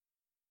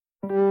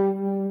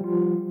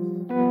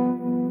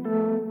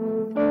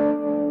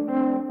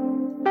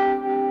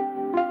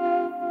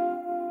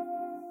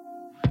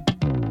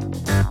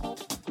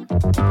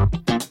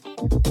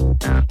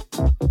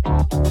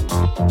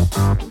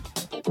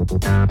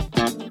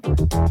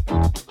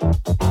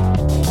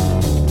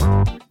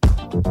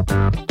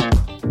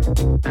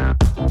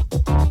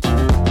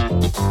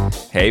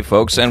Hey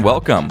folks, and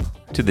welcome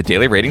to the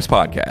Daily Ratings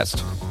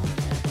Podcast.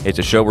 It's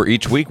a show where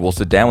each week we'll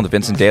sit down with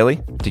Vincent Daly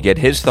to get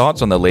his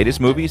thoughts on the latest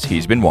movies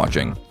he's been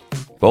watching,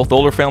 both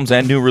older films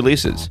and new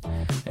releases.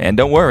 And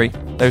don't worry,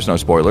 there's no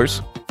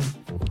spoilers.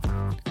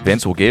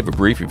 Vince will give a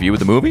brief review of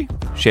the movie,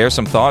 share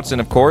some thoughts,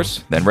 and of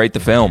course, then rate the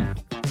film.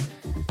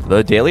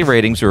 The daily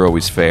ratings are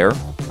always fair,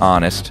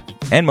 honest,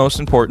 and most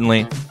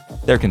importantly,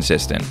 they're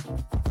consistent.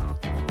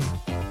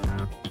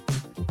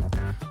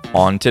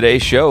 On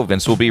today's show,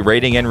 Vince will be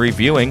rating and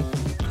reviewing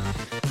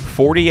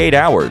 48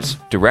 Hours,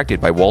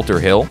 directed by Walter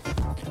Hill.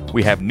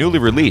 We have newly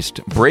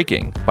released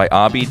Breaking by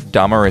Abi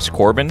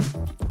Damaris-Corbin,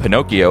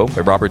 Pinocchio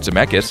by Robert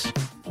Zemeckis,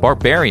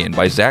 Barbarian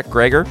by Zach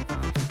Greger,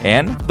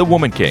 and The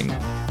Woman King,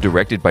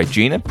 directed by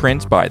Gina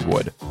Prince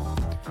Bythewood.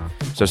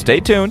 So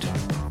stay tuned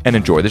and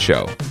enjoy the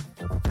show.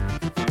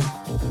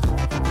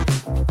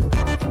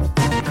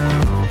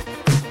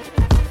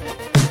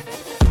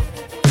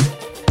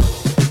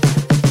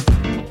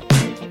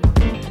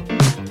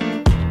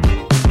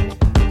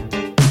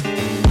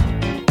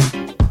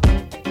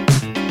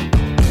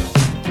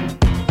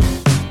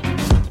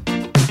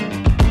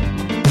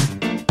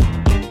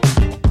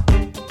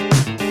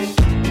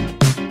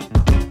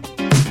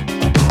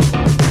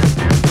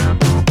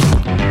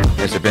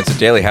 Vincent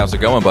Daly, how's it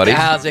going, buddy?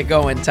 How's it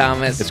going,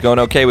 Thomas? It's going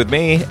okay with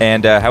me.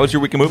 And how was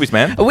your week of movies,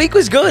 man? A week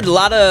was good. A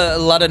lot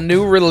of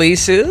new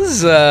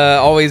releases.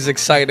 Always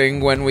exciting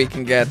when we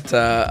can get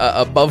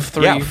above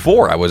 3. Yeah,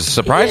 4. I was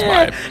surprised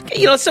by it.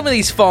 You know, some of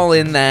these fall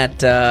in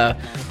that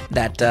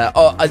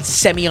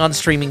semi on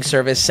streaming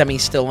service, semi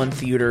still in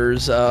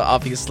theaters.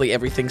 Obviously,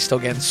 everything's still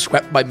getting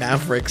swept by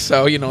Maverick,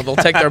 so you know they'll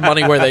take their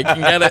money where they can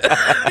get it.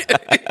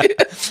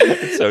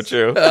 It's so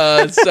true.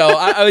 So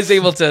I was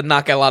able to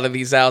knock a lot of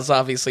these out. So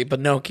obviously,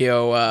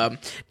 Pinocchio,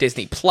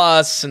 Disney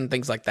Plus, and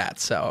things like that.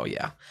 So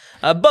yeah.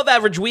 Above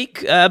average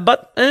week,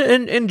 but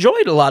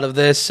enjoyed a lot of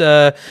this.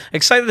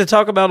 Excited to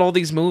talk about all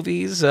these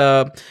movies.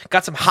 Got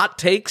some hot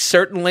takes,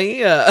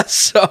 certainly.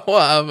 So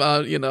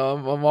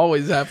I'm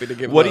always happy to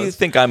give. What do you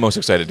think I'm most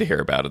excited to hear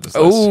about of this?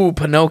 Oh,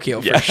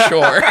 Pinocchio for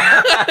sure.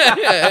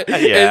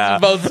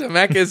 It's both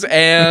Zemeckis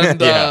and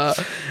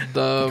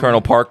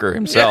Colonel Parker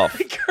himself.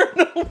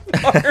 Colonel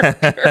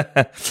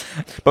Parker.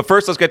 But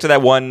first, let's get to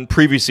that one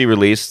previously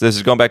released. This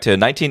is going back to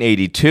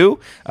 1982.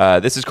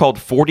 This is called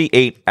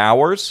 48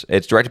 Hours.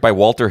 It's directed by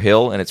Walter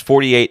Hill, and it's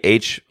 48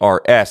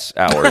 HRS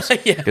hours.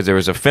 Because there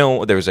was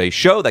a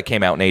show that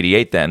came out in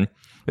 88 then. It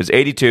was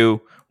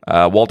 82.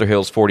 Walter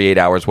Hill's 48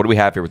 Hours. What do we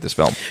have here with this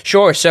film?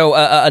 Sure. So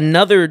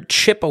another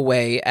chip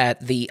away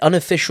at the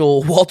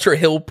unofficial Walter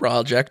Hill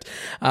project.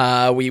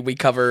 We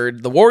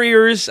covered The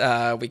Warriors.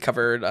 We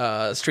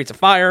covered Streets of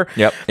Fire.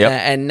 Yep.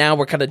 And now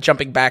we're kind of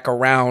jumping back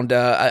around.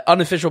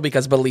 Unofficial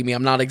because, believe me,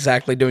 I'm not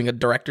exactly doing a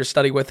director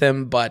study with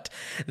him, but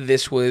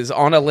this was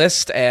on a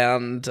list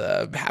and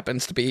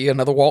happens to be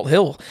another Walt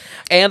Hill.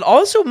 And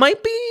also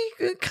might be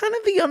kind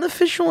of the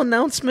unofficial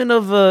announcement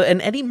of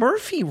an Eddie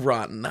Murphy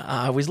run.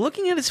 I was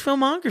looking at his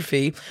filmography.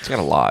 It's got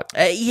a lot.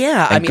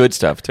 And good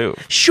stuff, too.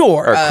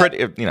 Sure. Or,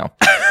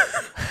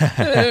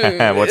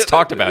 what's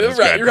talked about is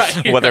good.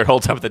 Right. Whether it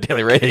holds up with the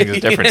daily ratings is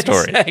a different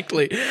story.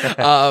 Exactly.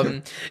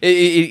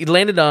 It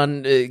landed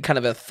on kind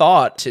of a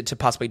thought to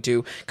possibly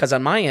do, because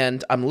on my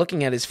end, I'm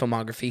looking at his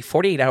filmography.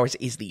 48 Hours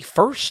is the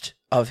first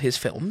of his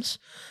films.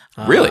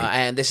 Really?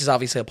 And this is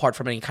obviously apart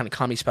from any kind of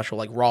comedy special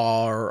like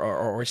Raw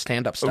or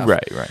stand-up stuff.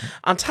 Right.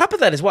 On top of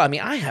that as well, I mean,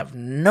 I have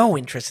no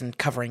interest in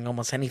covering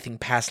almost anything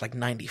past like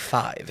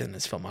 95 in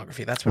this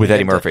filmography. That's with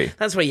Eddie Murphy.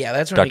 That's when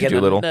Dr. I get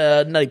Dolittle.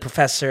 Nutty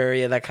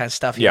Professor, that kind of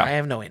stuff. I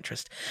have no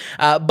interest.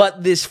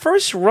 But this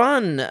first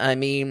run, I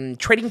mean,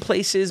 Trading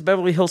Places,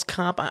 Beverly Hills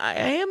Cop,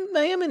 I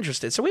am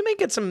interested. So we may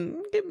get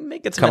some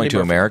Coming to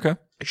America?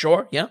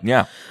 Sure, yeah.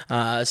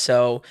 Yeah.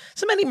 So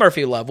some Eddie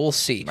Murphy love, we'll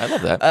see. I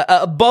love that.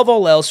 Above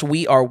all else,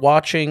 we are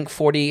watching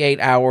 48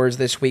 Hours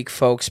this week,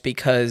 folks,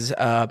 because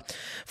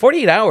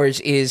 48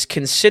 Hours is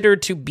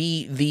considered to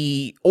be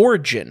the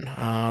origin,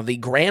 the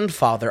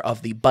grandfather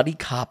of the buddy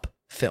cop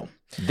film.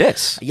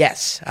 This?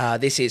 Yes.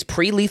 This is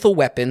pre-Lethal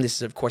Weapon. This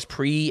is, of course,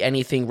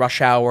 pre-anything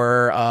Rush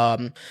Hour,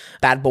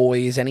 Bad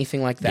Boys,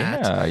 anything like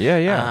that.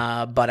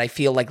 Yeah. But I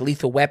feel like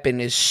Lethal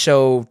Weapon is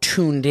so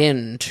tuned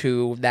in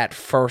to that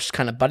first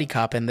kind of buddy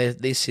cop, and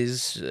this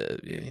is,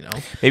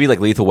 Maybe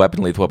like Lethal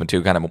Weapon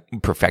 2 kind of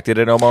perfected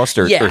it almost,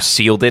 or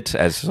sealed it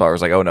as far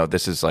as like, oh no,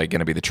 this is like going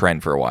to be the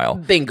trend for a while.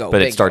 Bingo.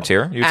 But it starts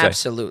here, you'd say?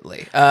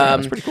 Absolutely.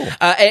 That's pretty cool.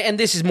 And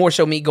this is more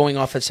so me going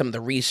off of some of the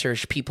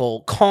research,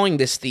 people calling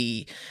this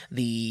the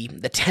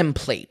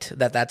template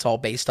that's all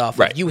based off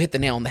Right. of. You hit the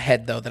nail on the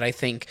head, though, that I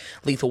think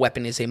Lethal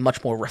Weapon is a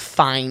much more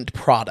refined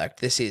product.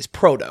 This is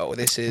proto.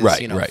 This is,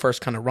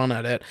 first kind of run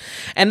at it.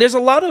 And there's a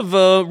lot of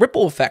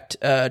ripple effect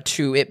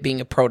to it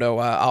being a proto.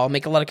 I'll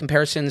make a lot of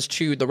comparisons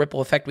to the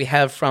ripple effect we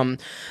have from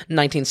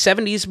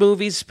 1970s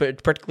movies,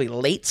 particularly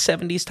late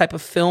 70s type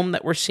of film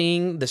that we're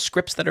seeing, the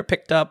scripts that are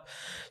picked up.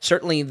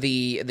 Certainly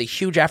the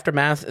huge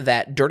aftermath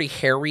that Dirty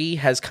Harry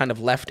has kind of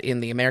left in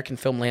the American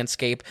film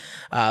landscape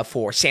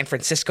for San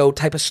Francisco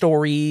type of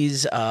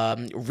stories,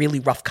 really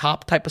rough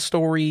cop type of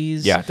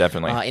stories. Yeah,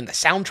 definitely. In the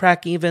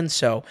soundtrack even.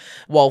 So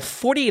while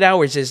 48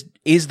 Hours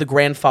is the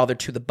grandfather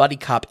to the buddy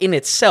cop in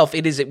itself,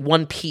 it is at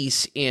one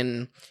piece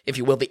in, if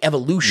you will, the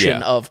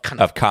evolution of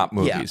kind of cop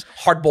movies.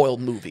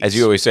 Hard-boiled movies. As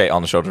you always say,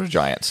 on the shoulders of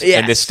giants. Yes,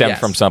 and this stemmed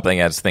from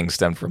something as things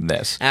stemmed from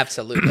this.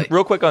 Absolutely.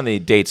 Real quick on the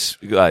dates,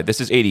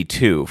 this is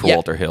 82 for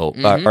Walter Hill.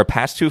 Our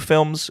past two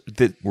films,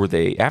 were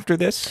they after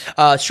this?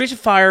 Streets of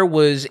Fire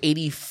was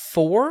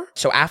 84,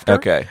 so after.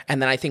 Okay.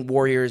 And then I think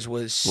Warriors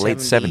was late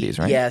 70s,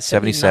 right? Yeah,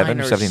 77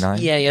 or 79?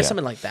 Yeah,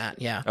 something like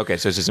that, yeah. Okay,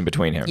 so this is in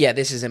between here. Yeah,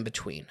 this is in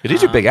between.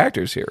 These are big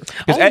actors here.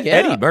 Because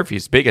Eddie Murphy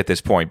is big at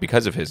this point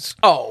because of his...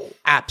 Oh,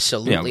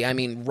 absolutely. I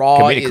mean, Raw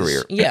comedic is...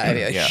 career.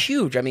 Yeah,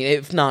 huge. I mean,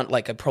 if not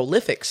like a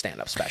prolific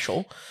stand-up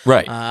special.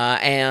 Right.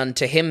 And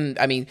to him,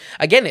 I mean,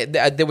 again,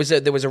 there was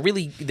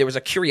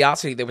a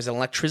curiosity, there was an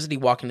electricity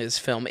walking into this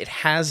film. It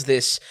has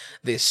this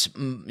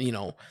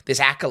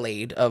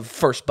accolade of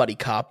first buddy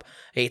cop.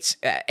 It's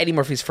Eddie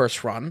Murphy's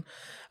first run.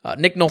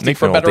 Nick Nolte,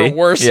 for better or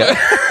worse. Yeah.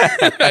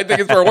 I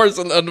think it's for worse,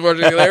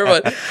 unfortunately, there.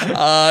 But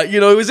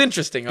it was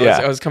interesting.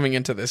 I was coming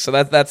into this, so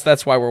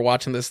that's why we're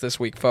watching this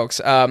week,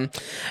 folks.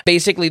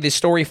 Basically, the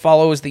story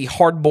follows the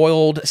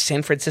hard-boiled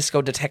San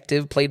Francisco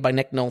detective played by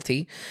Nick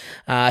Nolte.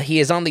 He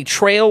is on the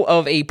trail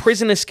of a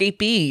prison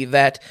escapee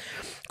that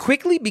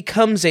quickly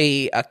becomes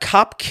a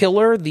cop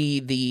killer.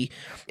 This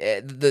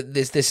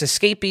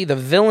escapee, the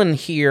villain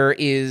here,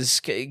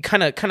 is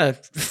kind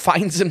of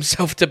finds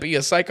himself to be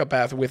a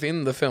psychopath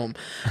within the film,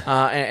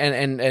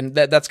 and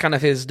that's kind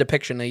of his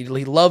depiction. He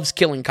loves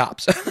killing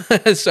cops.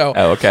 So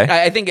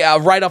I think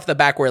right off the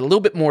back we're a little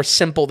bit more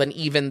simple than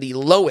even the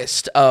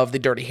lowest of the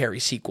Dirty Harry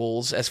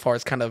sequels as far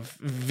as kind of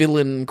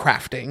villain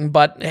crafting.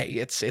 But hey,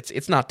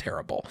 it's not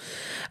terrible.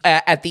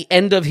 At the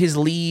end of his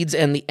leads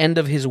and the end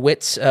of his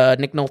wits,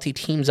 Nick Nolte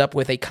teams up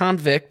with a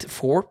convict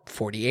for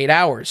 48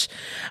 hours.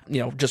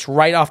 Just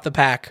right off the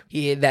pack,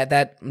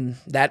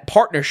 that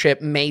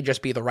partnership may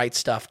just be the right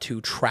stuff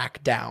to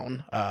track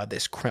down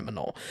this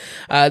criminal.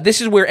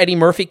 This is where Eddie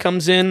Murphy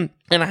comes in,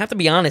 and I have to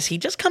be honest, he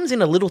just comes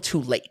in a little too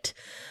late.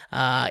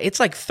 It's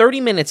like 30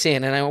 minutes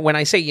in, and when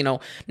I say,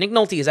 Nick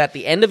Nolte is at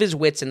the end of his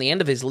wits and the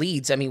end of his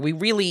leads, I mean, we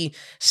really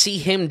see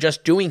him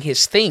just doing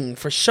his thing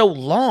for so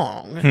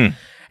long,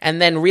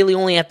 and then really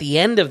only at the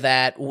end of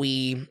that,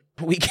 we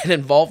get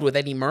involved with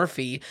Eddie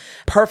Murphy.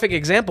 Perfect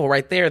example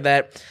right there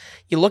that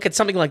you look at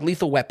something like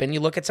Lethal Weapon, you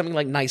look at something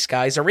like Nice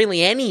Guys, or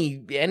really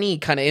any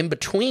kind of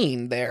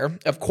in-between there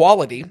of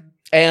quality,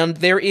 and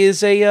there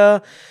is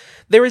a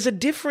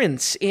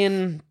difference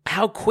in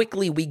how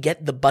quickly we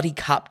get the buddy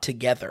cop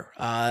together.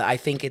 I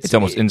think it's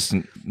almost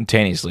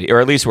instantaneously,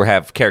 or at least we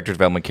have character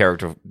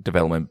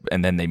development,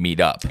 and then they meet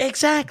up.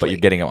 Exactly. But you're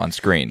getting them on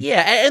screen.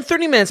 Yeah, and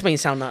 30 minutes may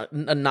sound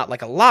not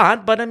like a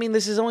lot, but I mean,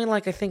 this is only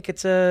like, I think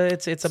it's a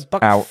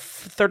buck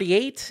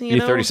 38.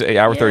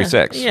 Hour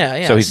 36.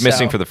 Yeah. So he's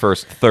missing for the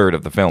first third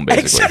of the film,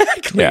 basically.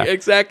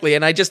 Exactly.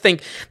 And I just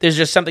think there's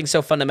just something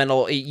so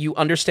fundamental. You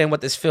understand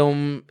what this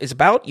film is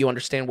about. You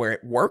understand where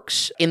it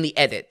works in the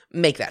edit.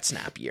 Make that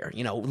snappier.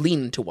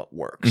 Lean into what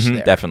works.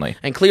 There. Definitely.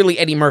 And clearly,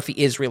 Eddie Murphy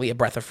is really a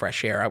breath of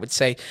fresh air. I would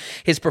say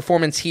his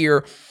performance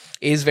here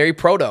is very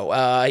proto.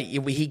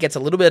 He gets a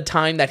little bit of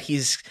time that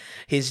he's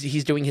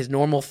doing his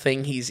normal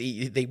thing.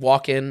 They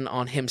walk in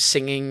on him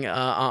singing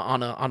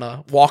on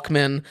a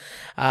Walkman.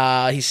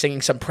 He's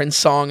singing some Prince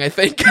song, I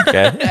think.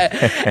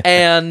 Okay.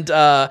 And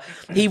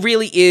he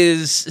really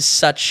is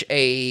such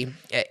I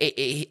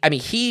mean,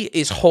 he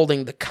is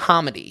holding the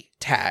comedy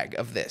tag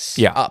of this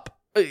up.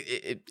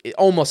 It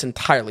almost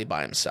entirely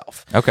by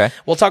himself. Okay.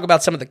 We'll talk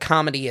about some of the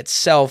comedy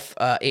itself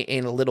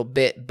in a little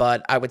bit,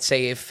 but I would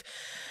say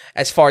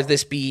as far as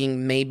this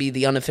being maybe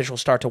the unofficial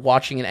start to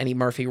watching an Eddie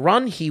Murphy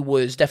run, he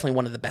was definitely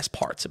one of the best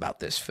parts about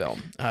this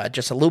film.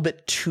 Just a little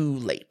bit too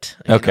late.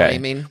 You know what I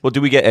mean? Well, do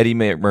we get Eddie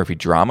Murphy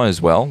drama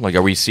as well? Like,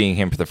 are we seeing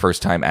him for the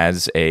first time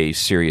as a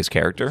serious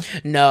character?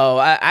 No,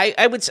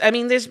 I would. I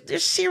mean,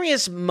 there's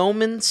serious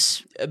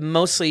moments,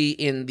 mostly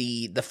in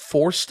the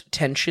forced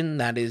tension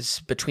that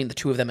is between the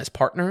two of them as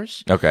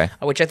partners. Okay.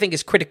 Which I think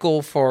is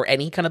critical for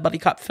any kind of buddy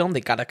cop film.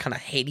 They got to kind of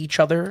hate each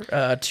other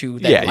to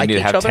then like each other. You need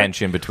to have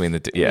tension between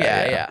the two.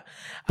 Yeah.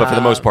 But for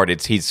the most part,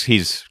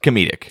 he's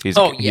comedic. He's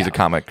a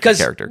comic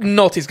character.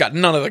 Nolte's got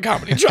none of the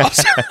comedy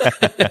chops.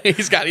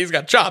 he's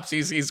got chops.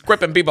 He's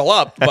gripping people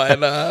up,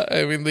 but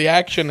I mean the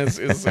action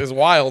is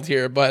wild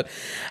here. But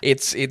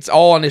it's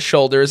all on his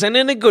shoulders, and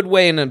in a good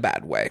way and in a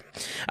bad way.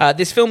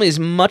 This film is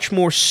much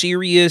more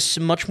serious,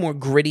 much more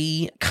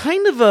gritty.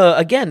 Kind of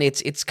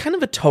it's kind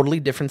of a totally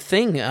different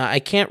thing. I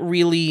can't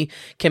really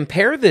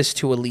compare this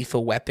to a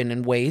Lethal Weapon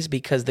in ways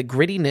because the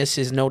grittiness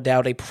is no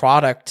doubt a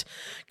product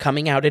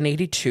coming out in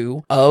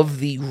 '82 of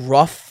the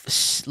rough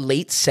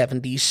late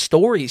 70s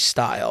story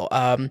style.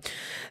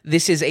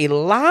 This is a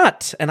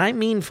lot, and I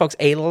mean, folks,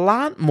 a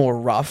lot more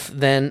rough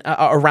than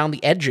around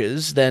the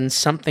edges than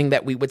something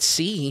that we would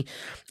see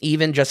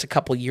even just a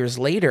couple years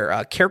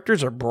later.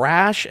 Characters are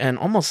brash and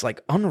almost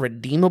like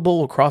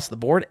unredeemable across the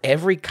board.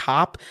 Every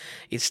cop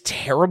is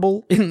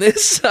terrible in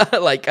this.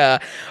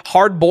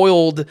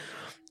 Hard-boiled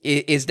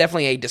is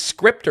definitely a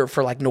descriptor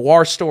for like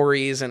noir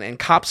stories and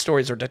cop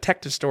stories or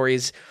detective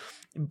stories.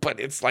 But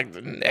it's like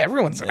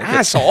everyone's an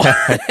asshole.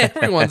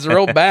 Everyone's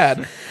real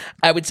bad.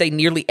 I would say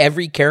nearly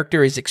every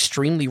character is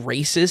extremely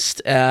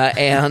racist.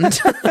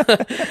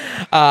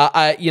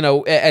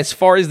 As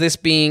far as this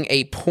being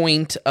a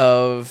point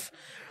of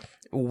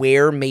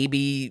where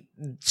maybe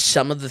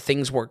some of the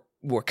things were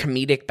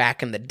comedic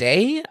back in the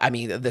day, I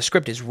mean, the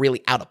script is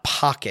really out of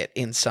pocket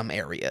in some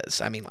areas.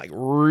 I mean, like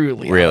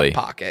really out of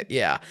pocket.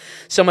 Yeah.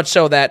 So much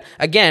so that,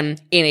 again,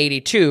 in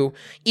 '82,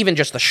 even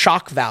just the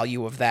shock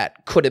value of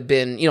that could have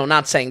been,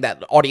 not saying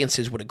that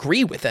audiences would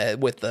agree with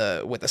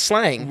the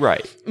slang.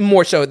 Right.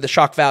 More so the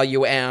shock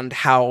value and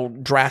how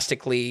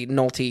drastically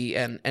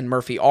Nolte and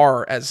Murphy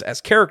are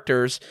as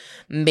characters.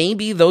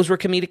 Maybe those were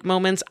comedic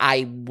moments.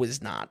 I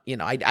was not,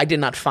 I did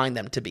not find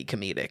them to be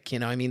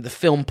comedic. I mean, the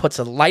film puts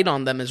a light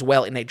on them as well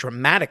in a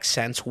dramatic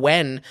sense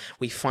when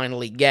we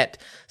finally get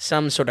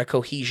some sort of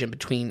cohesion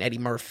between Eddie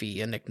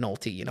Murphy and Nick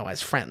Nolte,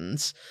 as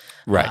friends.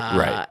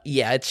 Right.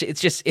 Yeah, it's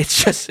just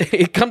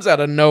it comes out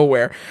of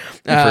nowhere.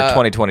 For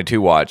 2022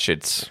 watch,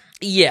 it's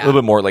a little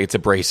bit more like it's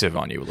abrasive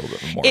on you a little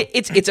bit more.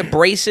 It's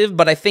abrasive,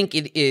 but I think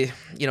it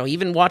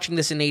even watching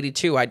this in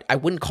 '82, I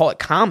wouldn't call it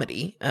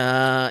comedy.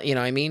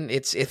 I mean,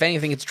 it's if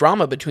anything, it's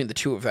drama between the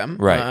two of them,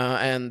 right?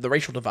 And the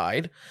racial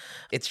divide.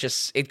 It's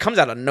just, it comes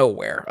out of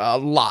nowhere a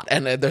lot,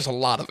 and there's a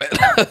lot of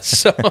it.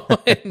 So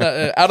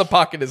out of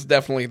pocket is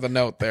definitely the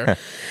note there.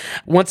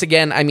 Once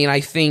again, I mean, I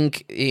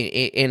think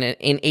in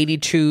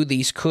 '82,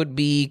 these could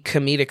be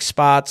comedic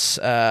spots,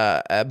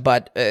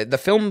 but the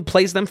film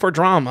plays them for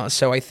drama.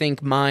 So I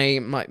think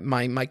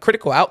my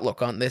critical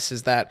outlook on this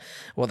is that,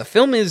 well, the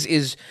film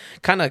is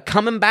kind of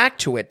coming back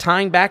to it,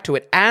 tying back to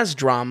it as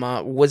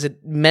drama. Was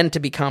it meant to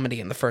be comedy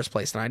in the first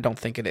place? And I don't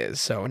think it is.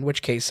 So in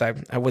which case,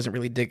 I wasn't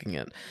really digging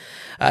it.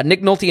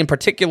 Nick Nolte in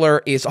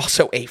particular is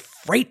also a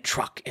freight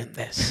truck in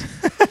this.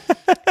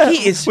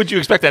 He is. Would you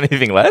expect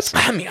anything less?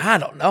 I mean, I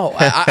don't know.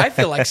 I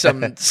feel like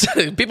some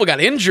people got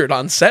injured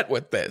on set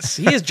with this.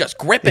 He is just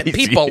gripping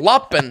people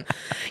up, and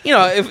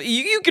if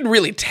you can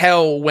really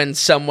tell when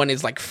someone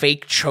is like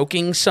fake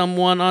choking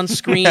someone on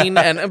screen.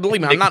 And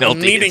believe me, I'm not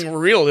needing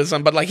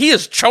realism, but like he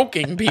is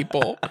choking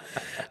people.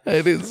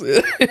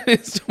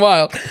 It's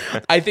wild.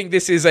 I think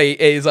this is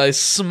a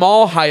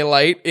small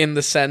highlight in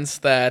the sense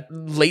that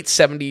late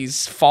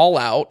 70s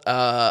fallout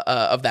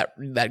of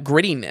that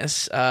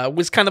grittiness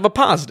was kind of a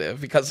positive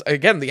because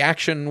again the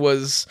action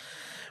was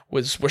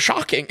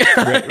shocking,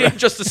 right.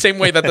 Just the same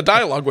way that the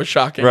dialogue was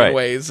shocking in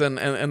ways, and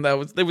that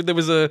was there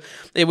was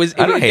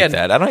I don't hate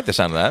that. I don't hate the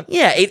sound of that.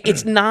 Yeah,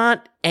 it's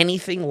not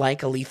anything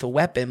like a Lethal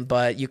Weapon,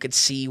 but you could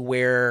see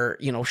where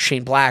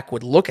Shane Black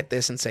would look at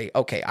this and say,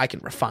 "Okay, I can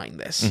refine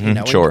this,"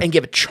 sure. and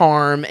give it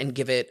charm and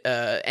give it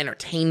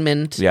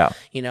entertainment. Yeah,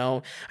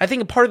 I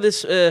think part of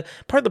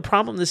the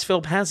problem this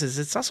film has is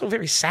it's also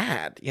very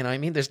sad. I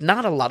mean, there's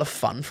not a lot of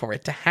fun for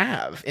it to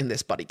have in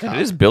this buddy cop.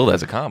 It is billed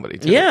as a comedy,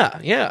 too.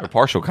 Yeah, or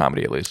partial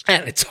comedy at least.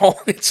 And it's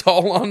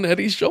all on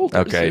Eddie's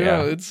shoulders. Okay,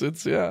 yeah. It's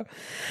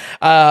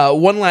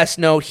one last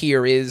note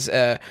here is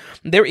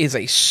there is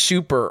a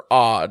super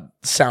odd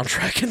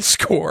soundtrack and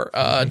score.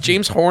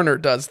 James Horner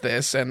does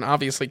this, and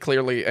obviously,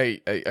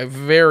 clearly a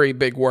very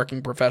big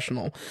working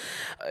professional.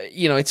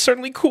 It's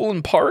certainly cool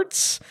in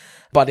parts,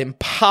 but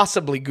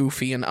impossibly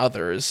goofy in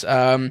others.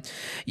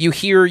 You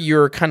hear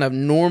your kind of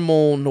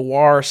normal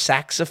noir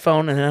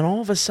saxophone, and then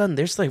all of a sudden,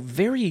 there's like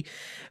very,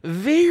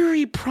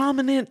 very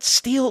prominent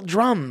steel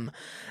drum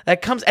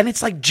that comes, and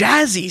it's like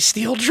jazzy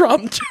steel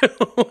drum too.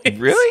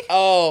 Really?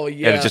 Oh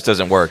yeah. And it just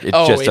doesn't work. It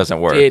doesn't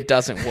work. It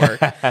doesn't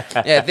work.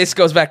 Yeah, this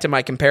goes back to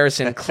my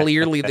comparison.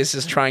 Clearly, this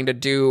is trying to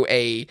do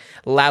a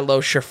Lalo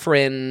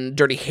Schifrin,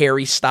 Dirty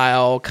Harry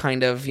style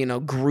kind of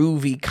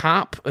groovy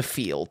cop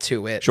feel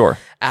to it. Sure.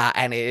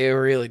 And it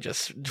really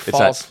just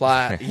falls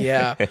flat.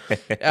 Yeah.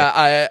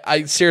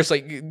 I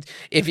seriously,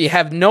 if you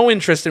have no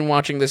interest in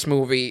watching this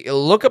movie,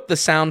 look up the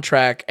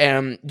soundtrack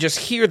and just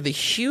hear the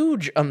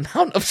huge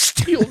amount of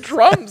steel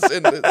drums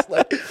in this.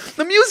 Like,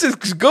 the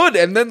music's good,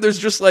 and then there's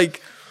just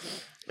like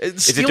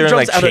Is it during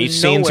like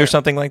chase scenes or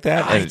something like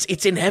that?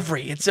 It's in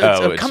every.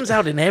 It comes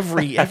out in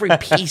every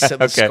piece of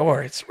the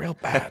score. It's real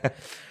bad.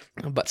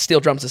 But steel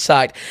drums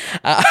aside,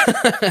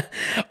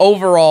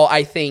 overall,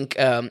 I think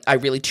I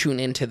really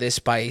tune into this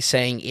by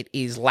saying it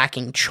is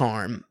lacking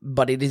charm,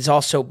 but it is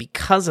also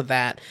because of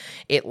that,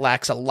 it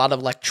lacks a lot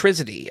of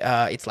electricity.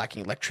 It's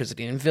lacking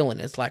electricity in villain.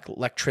 It's lacking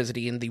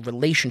electricity in the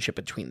relationship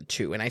between the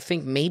two. And I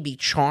think maybe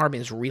charm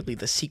is really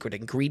the secret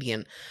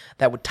ingredient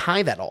that would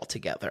tie that all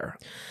together.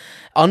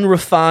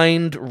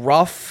 Unrefined,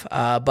 rough,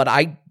 but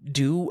I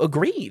do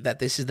agree that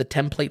this is the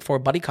template for a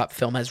buddy cop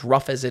film, as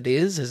rough as it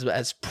is,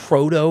 as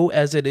proto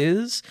as it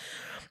is.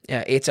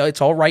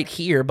 It's all right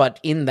here, but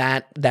in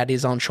that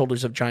is on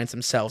Shoulders of Giants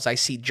themselves. I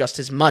see just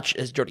as much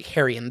as Dirty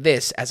Harry in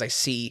this as I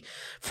see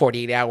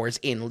 48 Hours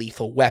in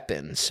Lethal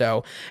Weapon.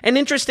 So, an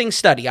interesting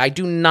study. I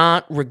do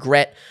not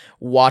regret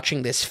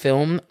watching this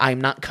film. I'm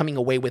not coming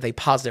away with a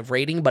positive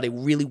rating, but it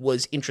really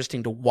was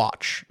interesting to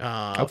watch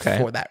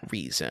for that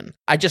reason.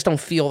 I just don't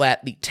feel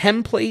that the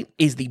template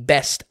is the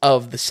best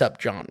of the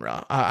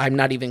subgenre. I'm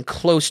not even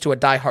close to a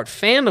diehard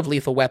fan of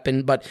Lethal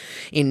Weapon, but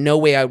in no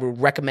way I would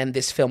recommend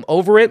this film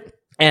over it.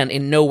 And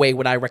in no way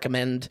would I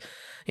recommend,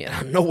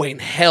 no way in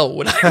hell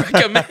would I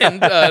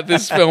recommend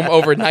this film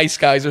over Nice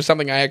Guys, or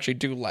something I actually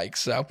do like.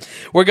 So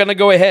we're going to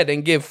go ahead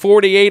and give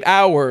 48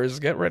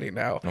 Hours. Get ready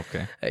now.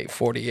 Okay. Hey,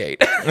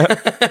 48.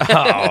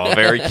 Oh,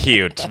 very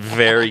cute.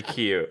 Very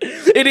cute.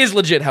 It is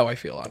legit how I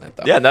feel on it,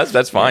 though. Yeah,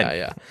 that's fine.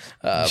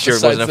 Yeah. Sure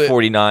it wasn't a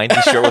 49?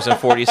 You sure it wasn't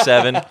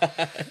 47?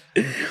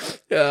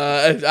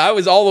 I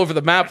was all over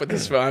the map with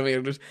this film. I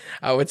mean,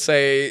 I would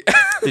say...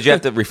 Did you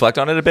have to reflect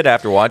on it a bit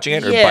after watching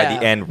it? Or by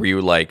the end, were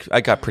you like, I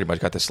pretty much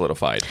got this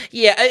solidified?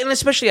 Yeah, and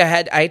especially I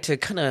had to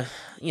kind of,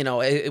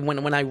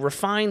 when I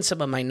refine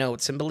some of my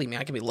notes, and believe me,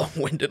 I can be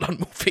long-winded on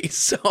movies,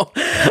 so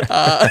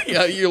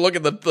you look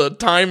at the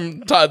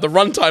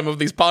runtime of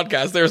these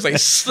podcasts, there's a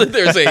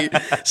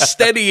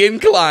steady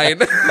incline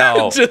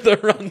to the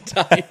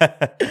runtime.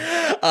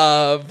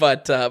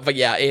 But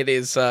yeah,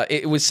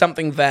 it was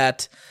something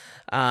that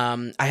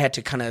I had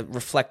to kind of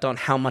reflect on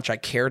how much I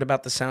cared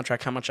about the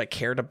soundtrack, how much I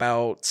cared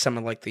about some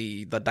of like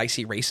the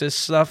dicey racist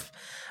stuff.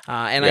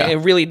 I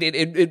really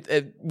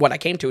did. What I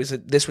came to is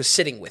that this was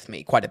sitting with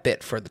me quite a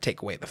bit for the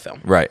takeaway of the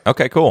film. Right.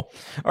 Okay, cool.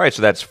 All right,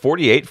 so that's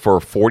 48 for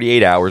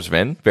 48 hours,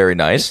 Vin. Very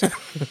nice.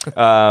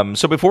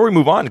 So before we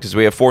move on, because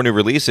we have 4 new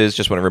releases,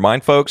 just want to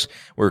remind folks,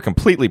 we're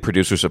completely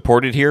producer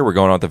supported here. We're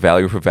going on with the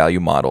value for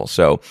value model.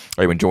 So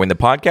are you enjoying the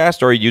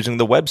podcast, or are you using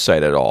the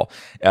website at all?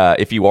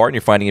 If you are and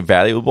you're finding it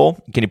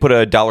valuable, can you put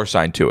a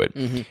 $sign to it?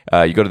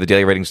 Mm-hmm. You go to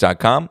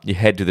thedailyratings.com, you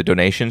head to the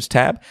donations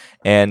tab,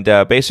 and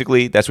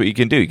basically that's what you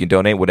can do. You can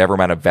donate whatever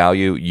amount of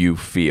value you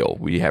feel.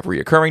 We have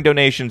reoccurring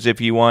donations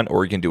if you want,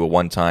 or you can do a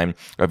one-time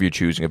of your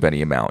choosing of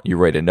any amount. You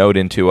write a note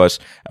into us,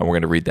 and we're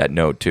going to read that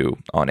note too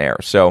on air.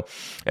 So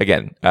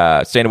again,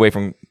 staying away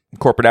from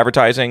corporate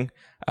advertising.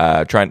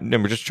 We're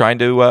just trying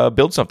to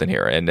build something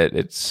here, and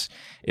it's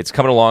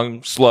coming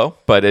along slow,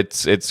 but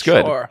it's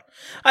good. Sure.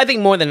 I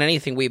think more than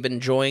anything, we've been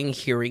enjoying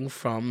hearing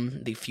from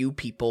the few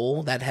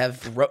people that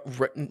have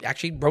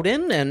actually wrote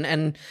in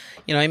and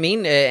you know what I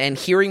mean, and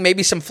hearing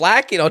maybe some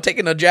flack,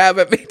 taking a jab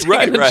at me,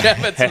 jab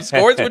at some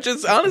scores, which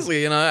is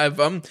honestly, if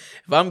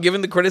I'm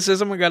giving the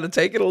criticism, I got to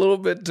take it a little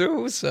bit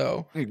too.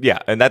 So yeah,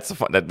 and that's the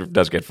fun. That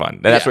does get fun.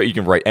 And that's what you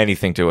can write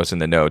anything to us in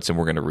the notes, and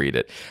we're going to read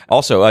it.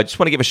 Also, I just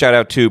want to give a shout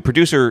out to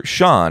producer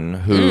Sean,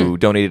 who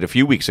donated a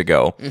few weeks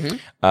ago.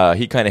 Mm-hmm.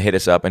 He kind of hit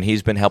us up, and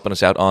he's been helping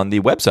us out on the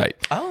website.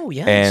 Oh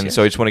yeah, and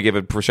so I just want to give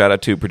a shout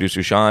out to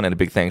producer Sean, and a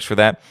big thanks for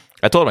that.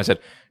 I told him, I said,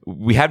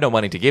 we have no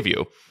money to give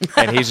you.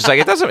 And he's just like,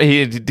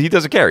 he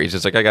doesn't care. He's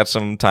just like, I got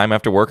some time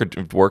after work,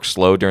 or work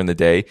slow during the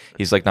day.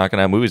 He's like knocking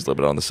out movies a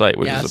little bit on the site,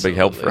 which is a big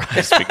help for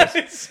us,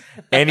 because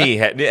any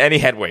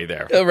headway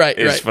there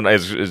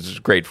is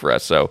great for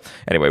us. So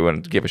anyway, we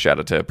want to give a shout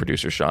out to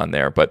producer Sean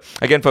there. But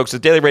again, folks,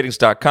 it's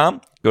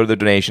dailyratings.com. Go to the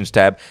donations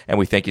tab, and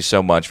we thank you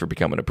so much for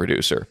becoming a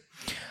producer.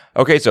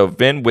 Okay, so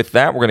Vin, with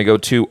that, we're going to go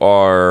to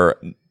our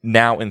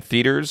now in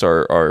theaters,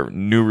 our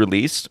new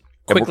release.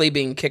 Quickly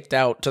being kicked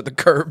out to the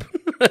curb.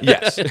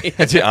 Yes,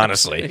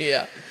 honestly.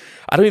 Yeah.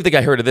 I don't even think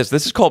I heard of this.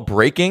 This is called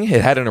Breaking.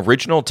 It had an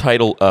original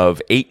title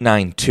of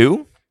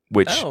 892,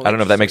 which I don't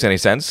know if that makes any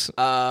sense.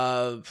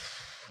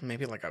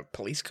 Maybe like a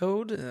police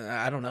code?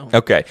 I don't know.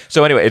 Okay,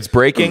 so anyway, it's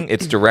Breaking.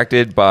 It's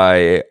directed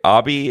by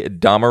Abi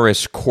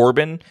Damaris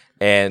Corbin.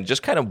 And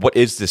just kind of, what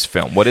is this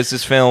film? What is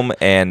this film,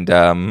 and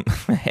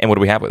what do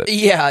we have with it?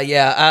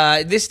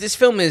 Yeah. This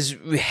film is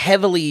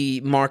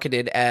heavily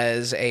marketed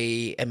as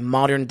a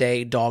modern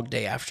day Dog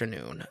Day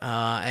Afternoon,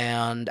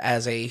 and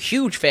as a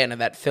huge fan of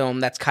that film,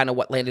 that's kind of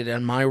what landed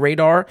on my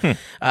radar.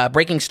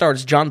 Breaking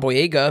stars John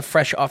Boyega,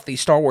 fresh off the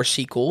Star Wars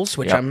sequels,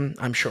 which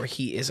I'm sure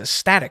he is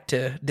ecstatic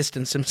to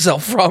distance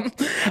himself from.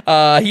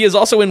 He is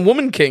also in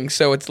Woman King,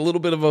 so it's a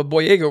little bit of a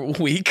Boyega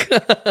week.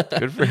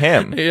 Good for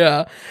him.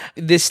 Yeah,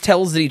 this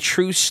tells the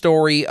true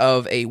story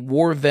of a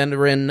war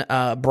veteran,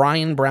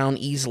 Brian Brown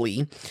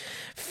Easley.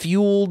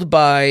 Fueled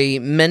by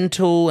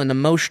mental and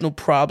emotional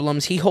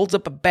problems, he holds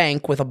up a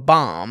bank with a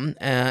bomb,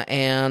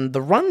 and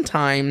the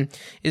runtime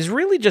is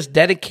really just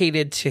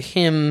dedicated to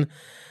him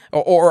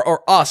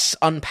or us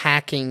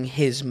unpacking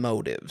his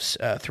motives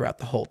throughout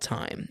the whole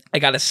time. I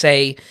gotta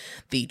say,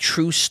 the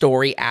true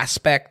story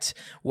aspect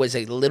was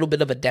a little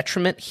bit of a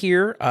detriment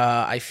here.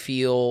 I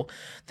feel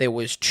there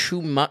was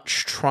too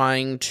much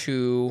trying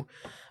to,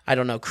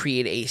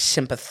 create a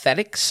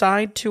sympathetic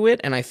side to it,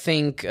 and I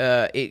think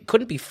it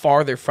couldn't be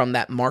farther from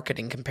that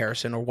marketing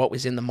comparison or what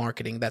was in the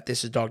marketing that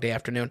this is Dog Day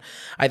Afternoon.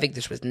 I think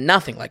this was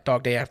nothing like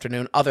Dog Day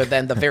Afternoon other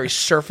than the very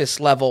surface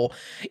level,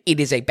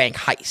 it is a bank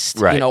heist,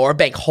 right, or a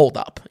bank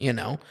holdup,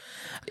 Yeah.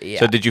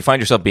 So did you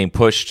find yourself being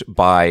pushed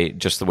by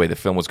just the way the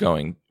film was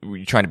going? Were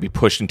you trying to be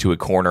pushed into a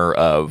corner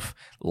of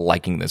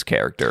liking this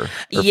character?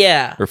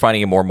 Or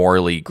finding it more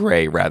morally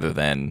gray rather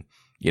than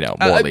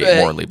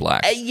morally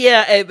black.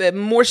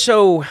 More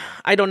so,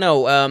 I don't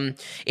know.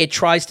 It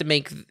tries to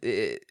make,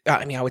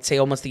 I would say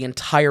almost the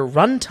entire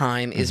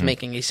runtime is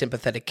making a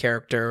sympathetic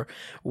character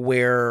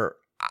where,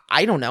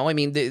 I don't know. I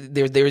mean,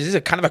 there is a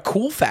kind of a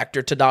cool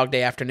factor to Dog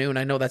Day Afternoon.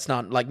 I know that's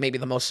not like maybe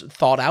the most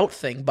thought out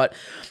thing, but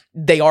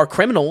they are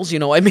criminals,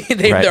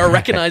 they're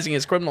recognizing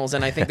as criminals.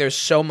 And I think there's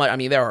so much,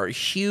 there are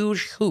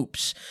huge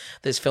hoops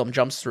this film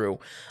jumps through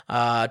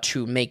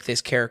to make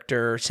this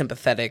character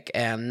sympathetic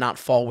and not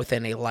fall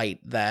within a light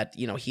that,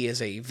 he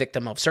is a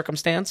victim of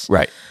circumstance.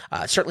 Right.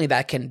 Certainly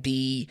that can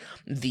be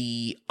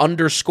the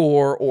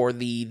underscore or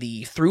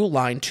the through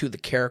line to the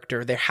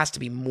character. There has to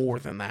be more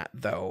than that,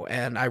 though.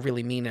 And I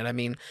really mean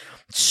it.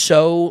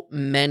 So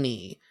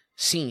many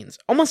scenes,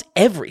 almost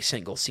every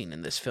single scene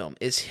in this film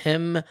is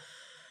him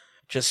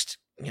just,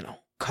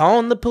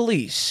 calling the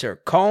police or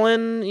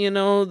calling,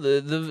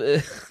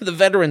 the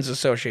Veterans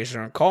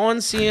Association or calling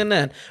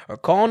CNN or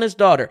calling his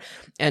daughter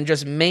and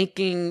just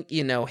making,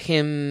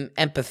 him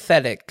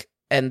empathetic,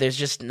 and there's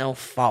just no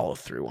follow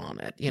through on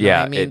it.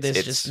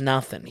 There's just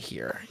nothing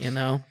here,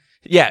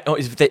 Yeah,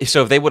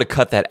 if they would have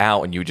cut that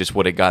out and you just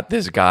would have got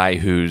this guy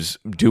who's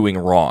doing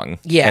wrong,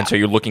 and so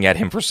you're looking at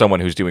him for someone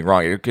who's doing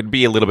wrong, it could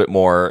be a little bit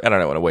more, I don't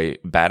know, in a way,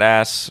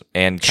 badass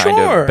and kind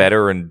of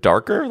better and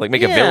darker. Like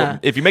make a villain,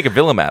 if you make a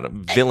villain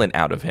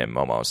out of him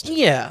almost.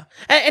 Yeah,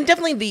 and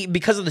definitely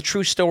because of the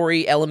true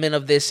story element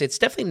of this, it's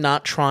definitely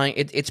not trying.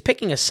 It's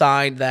picking a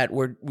side that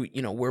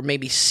we're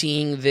maybe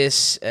seeing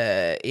this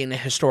in a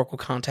historical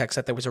context,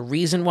 that there was a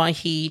reason why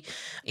he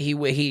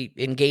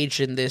engaged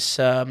in this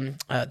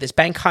this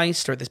bank heist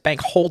or this bank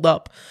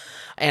holdup.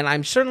 And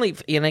I'm certainly,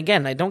 and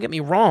again, don't get me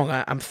wrong,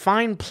 I'm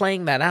fine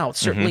playing that out.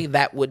 Certainly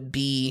that would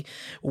be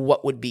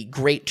what would be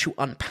great to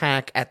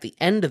unpack at the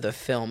end of the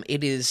film.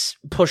 It is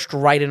pushed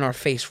right in our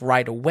face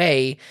right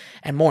away.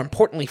 And more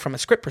importantly, from a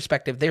script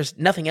perspective, there's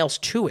nothing else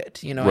to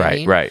it. You know what I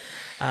mean? Right.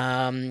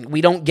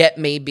 We don't get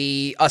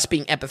maybe us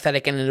being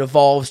empathetic and it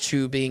evolves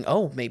to being,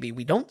 maybe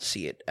we don't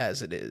see it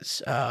as it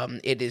is.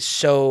 It is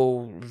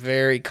so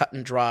very cut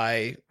and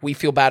dry. We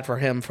feel bad for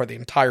him for the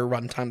entire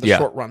runtime, the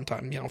short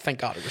runtime. Thank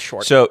God it was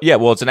short. So,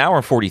 well, it's an hour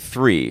and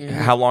 43.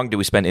 How long do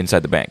we spend inside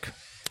the bank?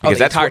 Because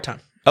the entire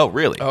time. Oh,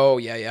 really? Oh,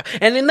 yeah.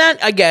 And in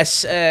that, I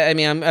guess,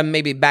 I'm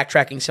maybe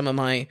backtracking some of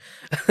my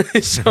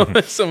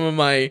some of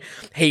my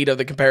hate of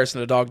the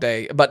comparison to Dog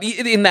Day, but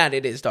in that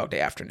it is Dog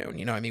Day Afternoon.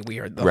 We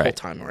are the whole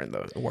time we're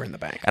in the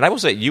bank. And I will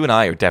say, you and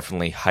I are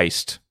definitely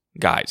heist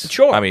guys.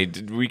 Sure.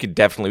 We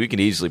could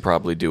easily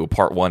probably do a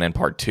part 1 and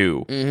part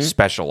 2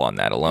 special on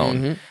that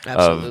alone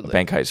of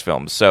bank heist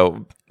films.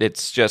 So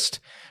it's just,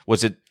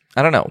 was it?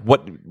 I don't know.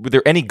 Were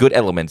there any good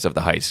elements of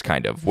the heist?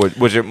 Kind of.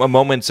 Was there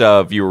moments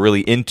of you were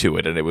really into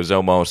it and it was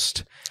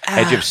almost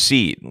edge of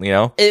seat?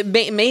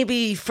 It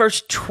maybe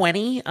first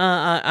 20.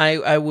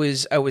 I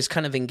was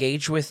kind of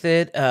engaged with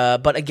it,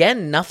 but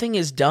again, nothing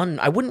is done.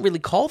 I wouldn't really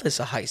call this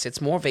a heist. It's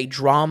more of a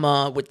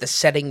drama with the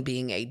setting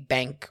being a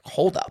bank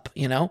holdup.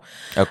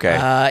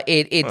 Okay.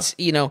 It's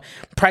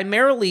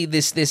primarily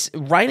this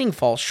writing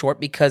falls short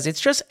because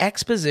it's just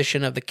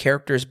exposition of the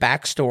character's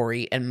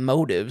backstory and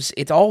motives.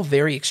 It's all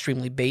very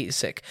extremely basic.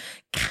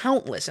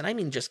 Countless, and I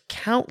mean just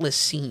countless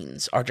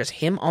scenes are just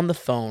him on the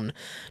phone,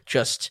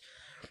 just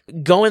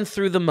going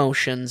through the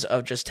motions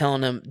of just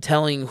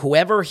telling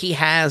whoever he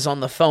has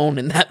on the phone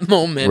in that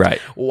moment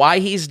why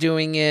he's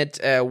doing it,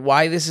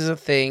 why this is a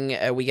thing.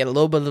 We get a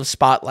little bit of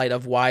spotlight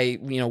of why,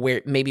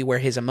 where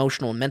his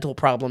emotional and mental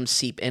problems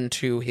seep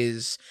into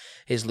his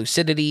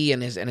lucidity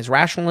and his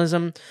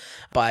rationalism.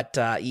 But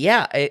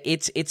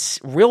it's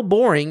real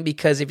boring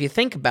because if you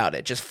think about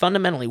it, just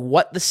fundamentally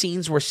what the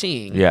scenes we're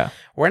seeing,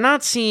 we're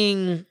not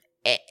seeing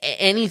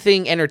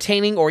anything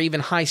entertaining or even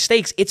high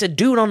stakes. It's a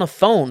dude on the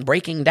phone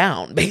breaking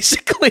down.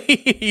 Basically,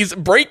 he's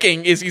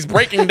breaking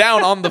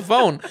down on the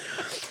phone.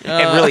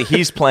 And really,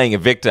 he's playing a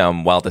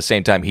victim while at the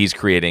same time he's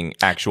creating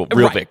actual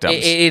real victims.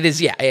 It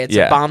is, it's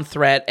a bomb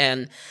threat.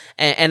 And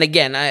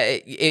again,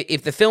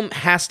 if the film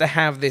has to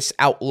have this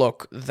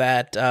outlook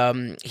that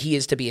he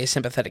is to be a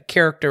sympathetic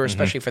character,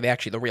 especially for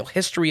the real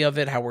history of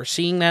it, how we're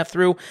seeing that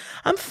through,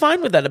 I'm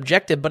fine with that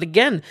objective. But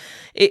again,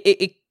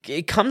 it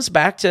it comes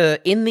back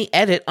to, in the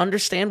edit,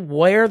 understand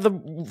where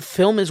the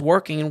film is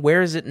working and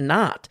where is it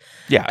not.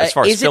 Yeah, as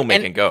far as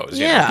filmmaking goes,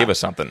 give us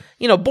something.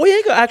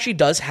 Boyega actually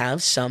does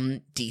have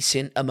some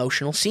decent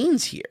emotional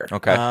scenes here.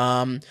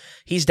 Okay.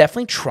 He's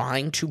definitely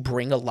trying to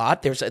bring a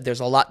lot. There's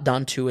a lot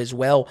done to as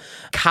well.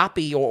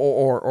 Copy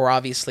or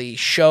obviously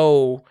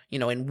show,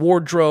 in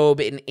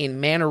wardrobe, in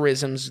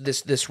mannerisms,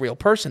 this real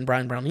person,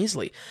 Brian Brown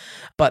Easley.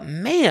 But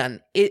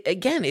man,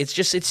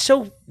 it's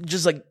so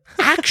just like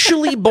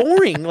actually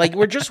boring. Like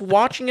we're just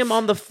watching him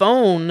on the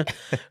phone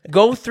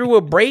go through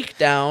a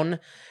breakdown.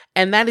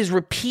 And that is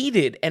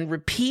repeated and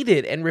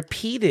repeated and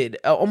repeated.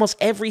 Almost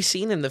every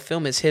scene in the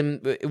film is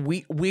him.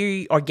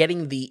 We are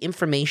getting the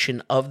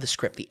information of the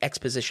script, the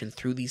exposition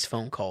through these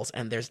phone calls,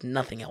 and there's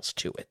nothing else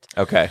to it.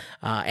 Okay.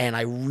 And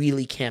I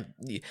really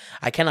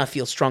I cannot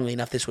feel strongly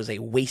enough this was a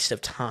waste of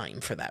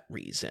time for that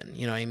reason.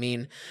 You know what I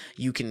mean?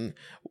 You can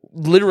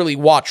literally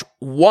watch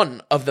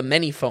one of the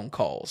many phone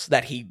calls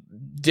that he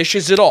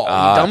dishes it all.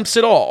 He dumps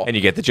it all. And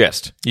you get the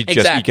gist. You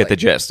get the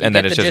gist. And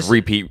then it's just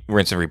repeat,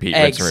 rinse and repeat,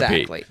 rinse and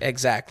repeat.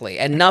 Exactly.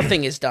 And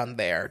nothing is done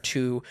there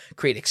to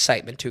create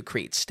excitement, to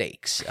create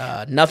stakes.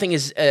 Nothing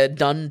is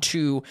done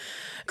to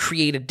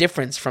create a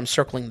difference from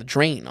circling the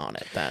drain on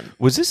it then.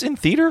 Was this in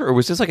theater or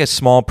was this like a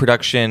small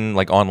production,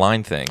 like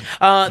online thing?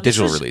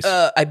 Digital release?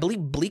 I believe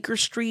Bleecker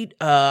Street.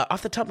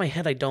 Off the top of my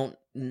head, I don't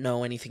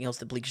know anything else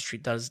that Bleecker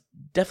Street does.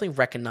 Definitely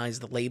recognize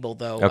the label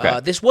though.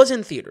 Okay. This was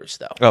in theaters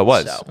though. Oh, it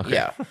was? So, okay.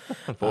 Yeah.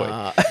 Boy.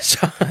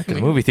 The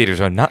movie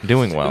theaters are not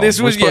doing well. We're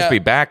supposed to be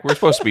back. We're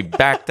supposed to be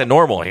back to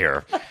normal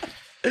here.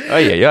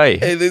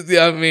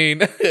 I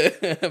mean,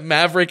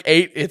 Maverick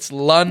ate its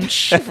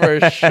lunch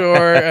for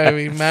sure. I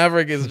mean,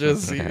 Maverick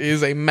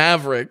is a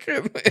maverick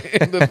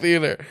in the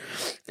theater.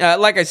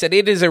 Like I said,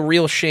 it is a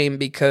real shame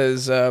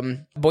because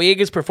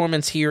Boyega's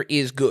performance here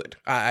is good.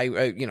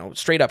 I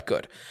straight up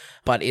good.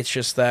 But it's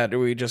just that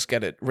we just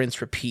get it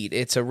rinse repeat.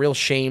 It's a real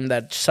shame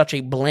that such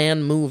a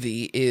bland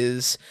movie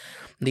is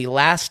the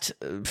last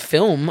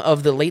film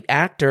of the late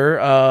actor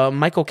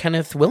Michael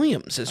Kenneth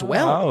Williams as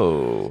well.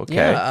 Oh, okay.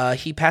 Yeah,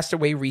 he passed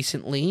away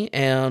recently,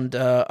 and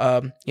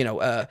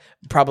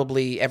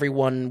probably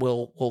everyone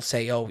will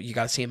say, "Oh, you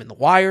got to see him in The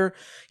Wire."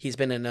 He's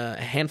been in a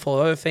handful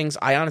of other things.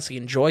 I honestly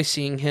enjoy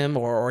seeing him,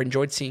 or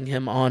enjoyed seeing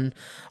him on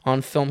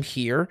film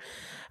here.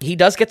 He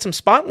does get some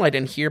spotlight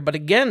in here, but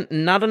again,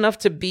 not enough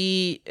to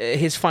be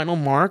his final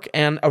mark,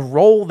 and a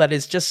role that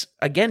is just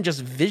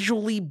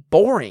visually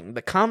boring.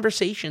 The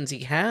conversations he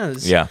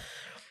has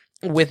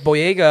with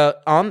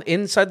Boyega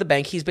inside the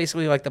bank, he's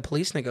basically like the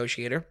police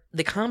negotiator.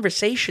 The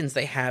conversations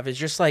they have is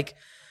just like,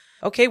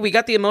 okay, we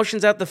got the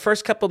emotions out the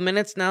first couple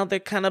minutes, now they're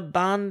kind of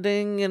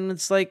bonding, and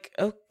it's like,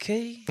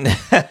 okay,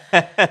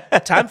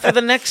 time for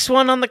the next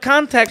one on the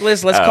contact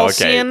list. Let's call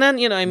CNN.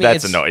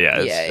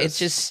 It's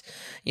just...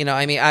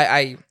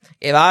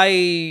 if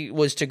I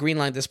was to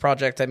greenlight this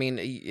project,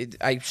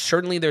 I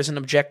certainly there's an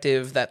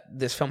objective that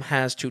this film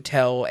has to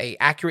tell a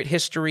accurate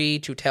history,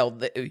 to tell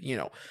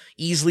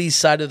Easley's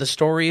side of the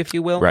story, if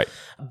you will. Right.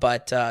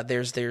 But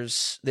there's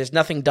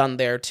nothing done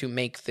there to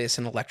make this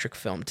an electric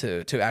film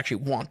to actually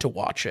want to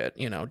watch it.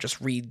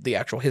 Just read the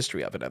actual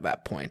history of it at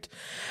that point.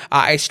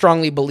 I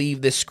strongly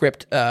believe this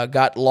script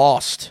got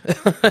lost,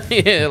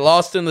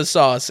 lost in the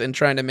sauce in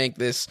trying to make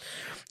this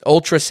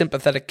ultra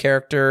sympathetic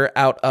character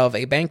out of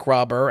a bank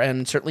robber,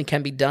 and certainly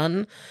can be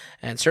done,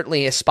 and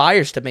certainly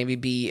aspires to maybe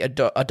be a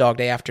Dog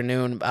Day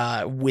Afternoon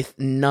with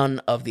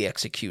none of the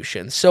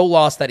execution. So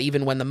lost that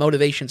even when the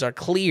motivations are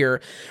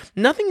clear,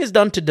 nothing is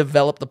done to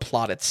develop the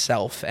plot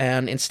itself,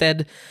 and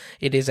instead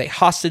it is a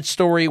hostage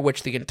story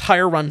which the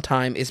entire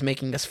runtime is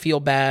making us feel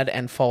bad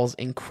and falls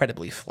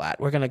incredibly flat.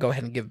 We're going to go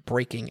ahead and give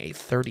Breaking a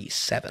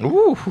 37.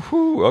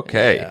 Ooh,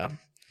 okay. Yeah.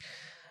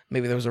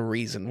 Maybe there was a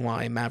reason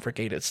why Maverick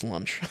ate its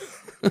lunch.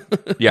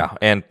 Yeah,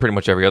 and pretty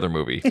much every other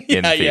movie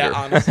in theater. Yeah,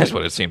 honestly. That's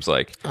what it seems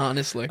like.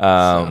 Honestly.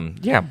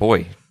 Yeah,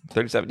 boy.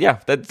 37. Yeah,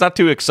 that's not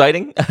too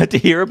exciting to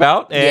hear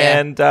about.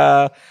 And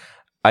I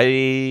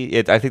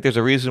think there's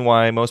a reason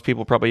why most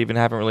people probably even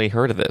haven't really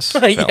heard of this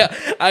film.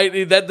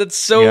 That's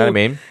so... You know what I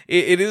mean?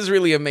 It is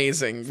really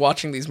amazing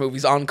watching these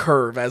movies on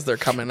curve as they're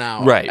coming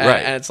out. Right.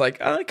 And it's like,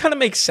 it kind of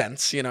makes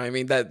sense, you know what I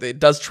mean? That it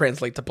does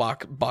translate to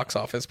box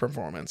office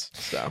performance.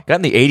 So got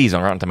in the 80s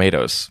on Rotten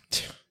Tomatoes.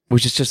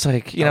 Which is just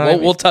like,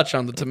 we'll touch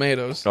on the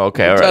tomatoes.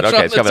 Okay, all right.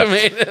 Okay, it's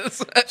coming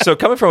So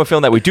coming from a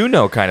film that we do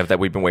know kind of that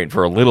we've been waiting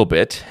for a little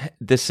bit,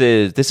 this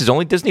is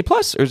only Disney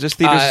Plus, or is this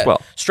theaters as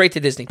well? Straight to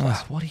Disney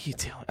Plus. What are you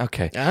doing?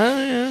 Okay.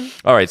 Yeah.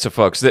 All right, so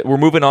folks, we're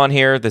moving on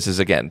here. This is,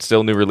 again,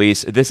 still new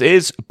release. This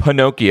is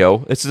Pinocchio.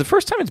 This is the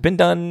first time it's been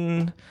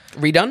done...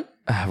 Redone?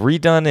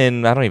 Redone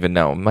in, I don't even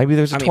know. Maybe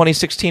there's a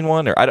 2016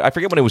 one, or I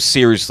forget when it was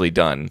seriously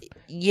done.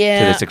 Yeah,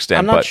 to this extent.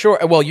 I'm not but sure.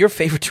 Well, your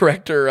favorite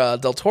director,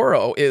 Del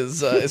Toro,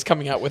 is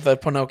coming out with a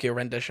Pinocchio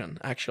rendition.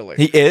 Actually,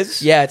 he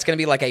is. Yeah, it's going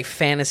to be like a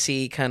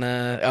fantasy kind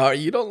of. Oh,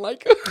 you don't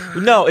like it?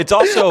 No, it's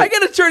also. I got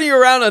to turn you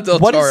around on Del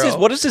Toro.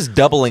 What is this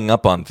doubling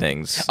up on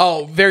things?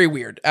 Oh, very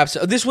weird.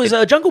 Absolutely. This was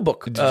a Jungle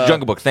Book.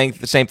 Jungle Book thing,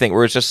 the same thing.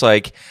 Where it's just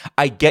like,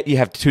 I get you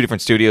have 2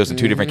 different studios and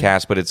 2 different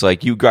casts, but it's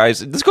like you guys.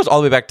 This goes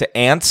all the way back to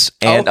Ants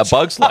and A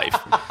Bug's Life.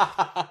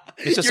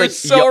 It's just You're like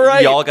so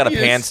right. y'all got a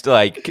pants to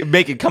like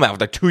make it come out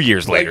like 2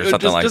 years later or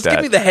something like that. Just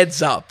give me the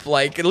heads up.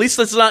 Like, at least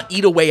let's not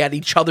eat away at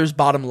each other's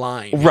bottom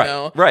line. You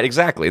know? Right,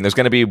 exactly. And there's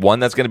going to be one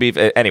that's going to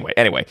be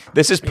anyway.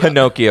 This is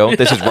Pinocchio.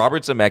 This is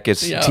Robert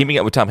Zemeckis teaming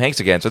up with Tom Hanks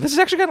again. So this is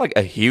actually kind of like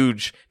a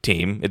huge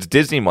team. It's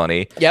Disney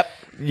money. Yep.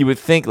 You would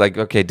think like,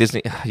 okay,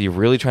 Disney, you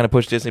really trying to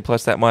push Disney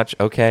Plus that much?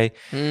 Okay.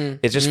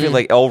 It just feels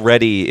like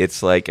already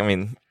it's like, I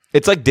mean,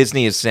 it's like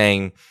Disney is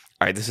saying,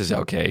 all right, this is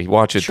okay.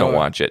 Watch it, don't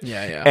watch it.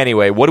 Yeah.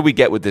 Anyway, what do we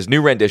get with this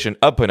new rendition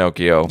of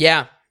Pinocchio?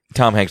 Yeah.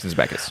 Tom Hanks and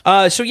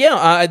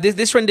Zemeckis.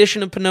 This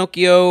rendition of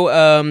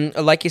Pinocchio,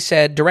 like you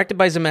said, directed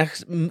by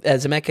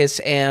Zemeckis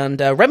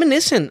and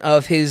reminiscent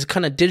of his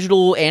kind of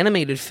digital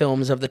animated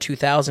films of the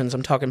 2000s.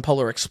 I'm talking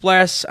Polar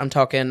Express. I'm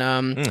talking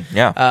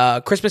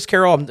Christmas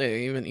Carol.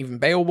 Even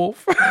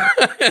Beowulf.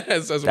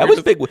 That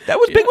was big. That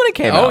was big when it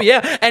came out. Oh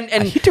yeah,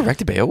 and he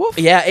directed Beowulf.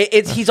 Yeah,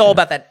 he's all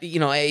about that. You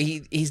know,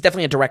 he's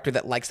definitely a director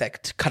that likes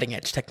that cutting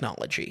edge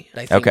technology.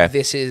 I think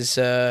this is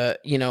a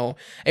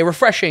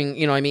refreshing.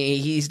 You know, I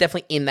mean, he's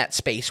definitely in that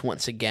space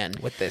once again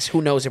with this.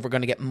 Who knows if we're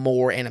going to get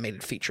more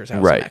animated features out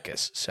of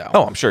Zemeckis. So,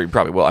 I'm sure you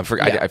probably will. I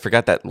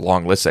forgot that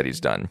long list that he's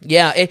done.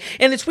 Yeah,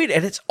 and it's weird,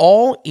 and it's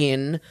all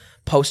in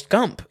post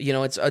Gump. You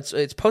know,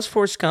 it's post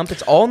Forrest Gump.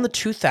 It's all in the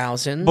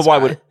 2000s. But why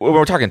when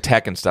we're talking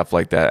tech and stuff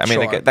like that? I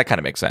mean, that kind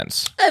of makes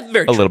sense.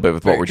 Very a little bit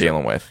with what we're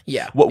dealing with.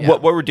 Yeah.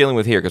 What we're dealing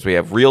with here, because we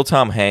have real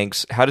Tom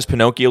Hanks. How does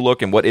Pinocchio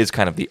look, and what is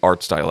kind of the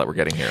art style that we're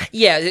getting here?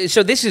 Yeah.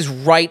 So this is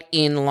right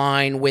in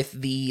line with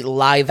the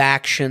live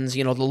actions.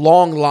 You know, the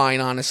long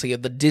line, honestly,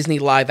 of the Disney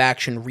live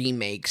action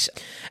remakes.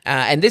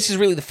 And this is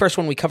really the first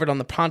one we covered on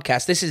the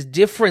podcast. This is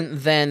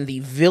different than the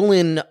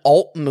villain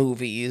alt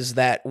movies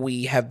that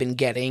we have been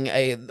getting.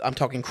 I'm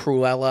talking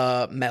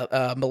Cruella,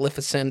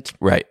 Maleficent.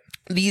 Right.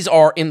 These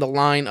are in the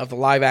line of the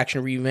live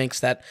action remakes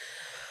that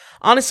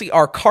honestly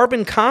are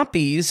carbon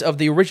copies of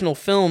the original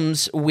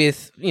films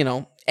with, you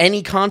know,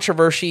 any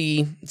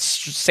controversy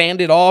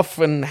sanded off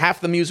and half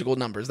the musical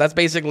numbers. That's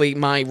basically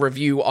my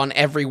review on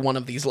every one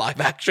of these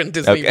live action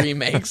Disney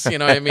remakes. You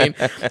know what I mean?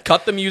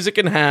 Cut the music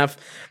in half,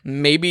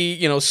 maybe,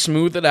 you know,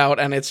 smooth it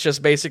out, and it's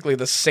just basically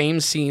the same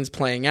scenes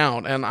playing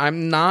out. And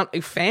I'm not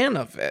a fan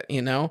of it,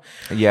 you know?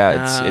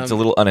 Yeah, it's a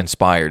little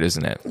uninspired,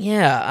 isn't it?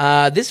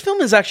 Yeah. This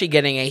film is actually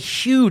getting a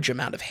huge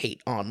amount of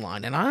hate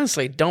online, and I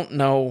honestly don't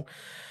know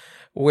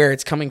where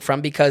it's coming from,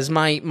 because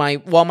my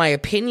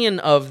opinion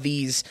of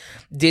these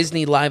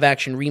Disney live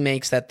action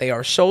remakes, that they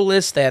are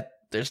soulless, that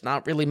there's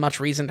not really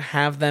much reason to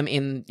have them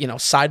in, you know,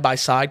 side by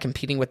side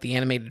competing with the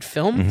animated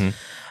film. Mm-hmm.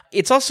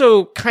 It's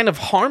also kind of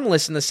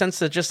harmless in the sense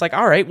that just like,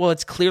 all right, well,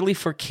 it's clearly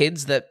for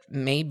kids that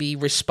may be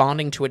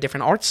responding to a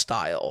different art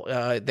style.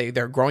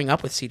 They're growing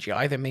up with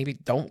CGI. They maybe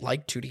don't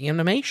like 2D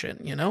animation,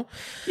 you know?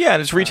 Yeah,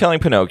 and it's retelling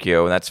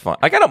Pinocchio, and that's fun.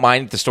 Like, I don't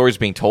mind the story's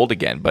being told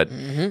again, but,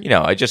 you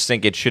know, I just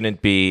think it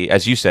shouldn't be,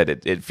 as you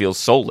said, it feels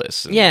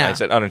soulless. And I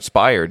said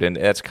uninspired, and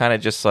that's kind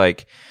of just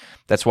like,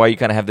 that's why you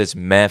kind of have this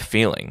meh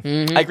feeling.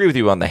 Mm-hmm. I agree with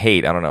you on the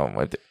hate. I don't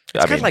know.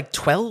 It's kind of like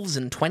 12s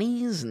and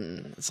 20s,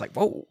 and it's like,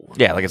 whoa.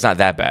 Yeah, like it's not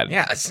that bad.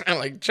 Yeah, it's not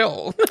like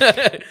chill.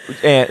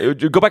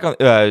 And go back on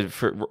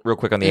real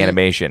quick on the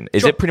animation.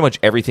 Is it pretty much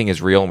everything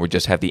is real, and we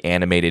just have the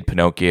animated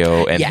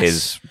Pinocchio and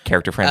his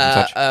character friends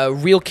and such?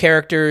 Real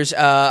characters.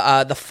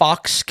 The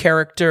Fox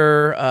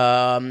character,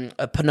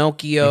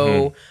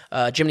 Pinocchio,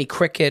 Jiminy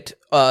Cricket,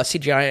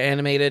 CGI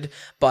animated,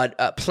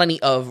 but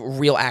plenty of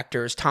real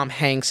actors. Tom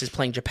Hanks is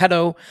playing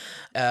Geppetto.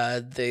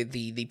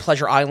 The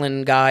Pleasure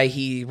Island guy,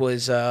 he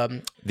was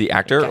the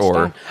actor Gaston.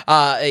 Or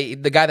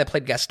the guy that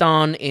played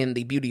Gaston in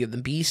the Beauty of the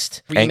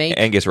Beast remake.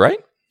 Angus, right?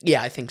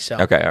 Yeah, I think so.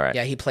 Okay, all right.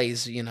 Yeah, he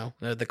plays, you know,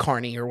 the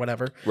carny or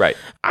whatever. Right.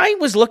 I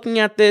was looking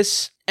at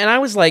this and I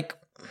was like,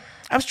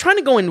 I was trying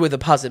to go in with a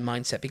positive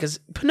mindset, because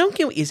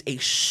Pinocchio is a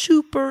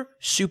super,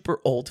 super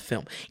old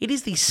film. It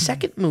is the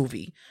second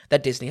movie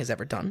that Disney has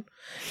ever done.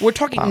 We're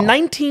talking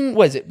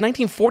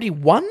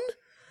 1941?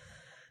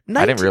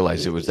 I didn't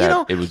realize it was that. You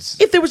know, it was.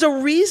 If there was a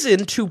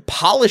reason to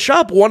polish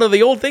up one of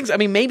the old things, I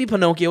mean, maybe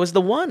Pinocchio is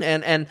the one.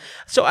 And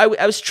so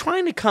I was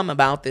trying to come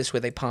about this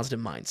with a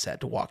positive mindset,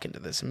 to walk into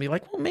this and be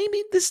like, well,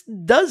 maybe this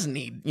does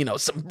need, you know,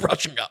 some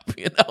brushing up,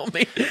 you know,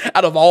 maybe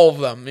out of all of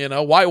them, you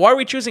know. Why are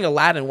we choosing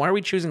Aladdin? Why are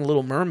we choosing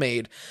Little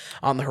Mermaid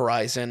on the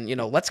horizon? You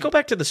know, let's go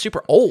back to the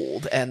super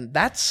old, and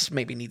that's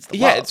maybe needs the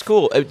love. Yeah, it's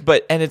cool.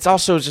 And it's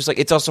also just like,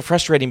 it's also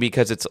frustrating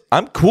because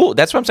I'm cool.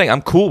 That's what I'm saying.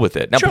 I'm cool with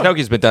it. Now,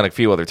 Pinocchio's been done a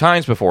few other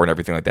times before and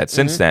everything like that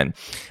since then.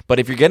 But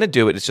if you're going to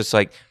do it, it's just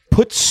like,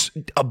 put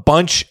a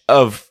bunch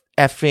of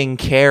effing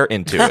care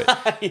into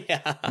it.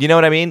 Yeah. You know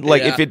what I mean?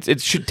 Like, Yeah. if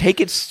it should take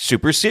it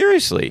super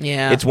seriously.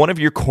 Yeah. It's one of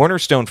your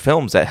cornerstone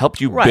films that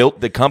helped you Right.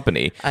 build the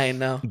company. I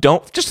know.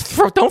 Don't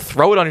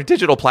throw it on your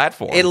digital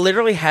platform. It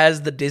literally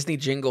has the Disney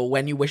jingle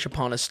 "When You Wish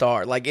Upon a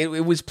Star." Like it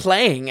was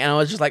playing, and I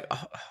was just like,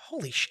 oh,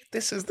 "Holy shit!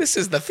 This is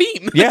the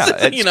theme." Yeah,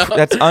 This is,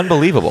 that's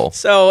unbelievable.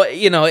 So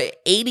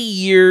 80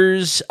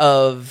 years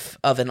of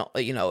an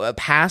a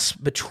pass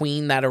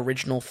between that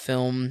original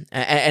film,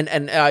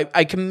 and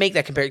I can make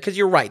that comparison because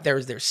you're right.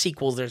 There's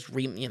sequels. There's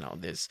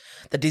there's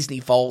the Disney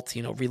Vault.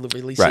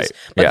 Releases. Right.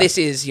 But Yeah. this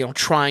is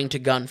trying to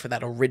gun for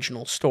that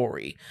original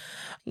story.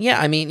 Yeah,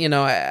 I mean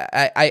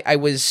I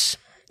was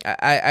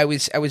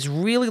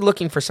really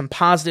looking for some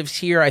positives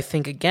here. I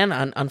think, again,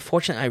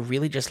 unfortunately, I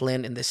really just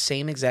land in the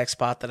same exact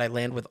spot that I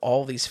land with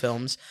all these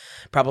films.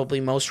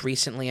 Probably most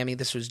recently, I mean,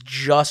 this was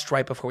just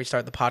right before we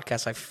started the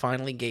podcast. I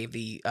finally gave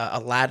the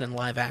Aladdin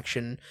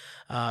live-action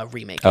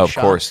remake a Of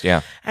shot. course,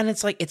 yeah. And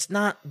it's like, it's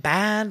not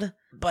bad,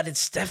 but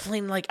it's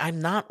definitely like, I'm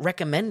not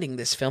recommending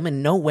this film.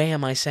 In no way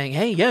am I saying,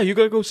 hey, yeah, you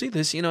gotta go see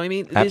this. You know what I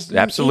mean?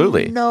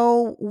 Absolutely. In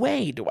no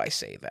way do I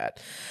say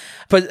that.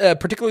 But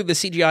particularly the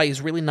CGI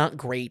is really not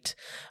great,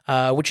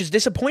 which is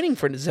disappointing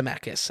for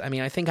Zemeckis. I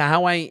mean, I think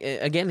how I,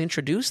 again,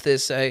 introduced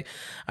this, I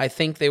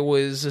think there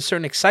was a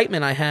certain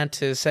excitement I had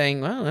to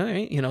saying, well, all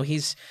right,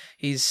 he's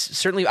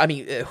certainly, I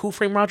mean, Who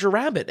Framed Roger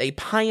Rabbit, a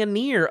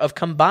pioneer of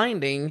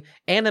combining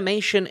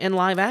animation and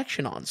live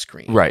action on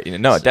screen. Right.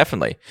 No,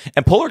 definitely.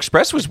 And Polar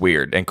Express was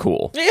weird and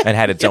cool and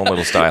had its own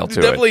little style to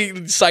it.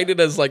 Definitely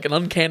cited as like an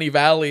uncanny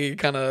valley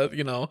kind of,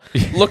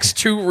 looks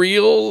too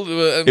real.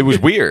 It was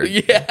weird.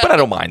 Yeah. But I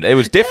don't mind. It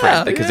was different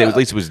Yeah, because yeah. at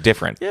least it was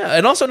different. Yeah,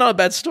 and also not a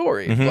bad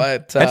story.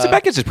 But And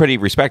Zemeckis is pretty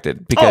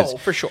respected because... Oh,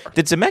 for sure.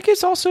 Did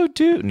Zemeckis also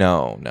do...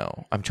 No.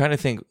 I'm trying to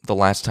think the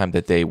last time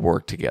that they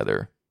worked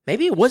together.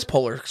 maybe it was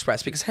Polar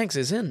Express because Hanks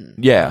is in.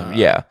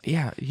 Yeah.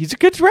 He's a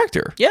good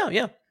director.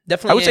 Yeah.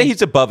 Definitely. I would say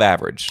he's above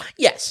average.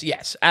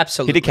 Yes,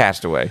 absolutely. He did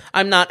Castaway.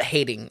 I'm not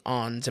hating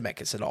on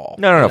Zemeckis at all.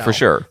 No, for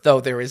sure.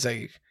 Though there is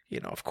a,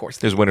 of course,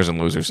 There's winners and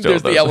losers still.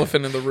 there's the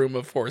elephant in the room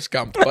of Forrest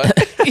Gump, but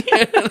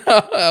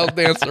I'll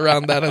dance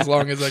around that as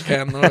long as I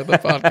can on the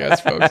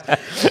podcast,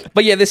 folks.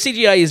 But yeah, the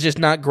CGI is just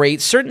not great.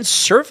 Certain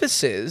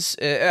surfaces,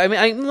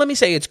 let me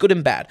say it's good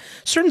and bad.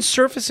 Certain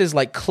surfaces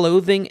like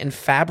clothing and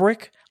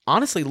fabric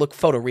honestly look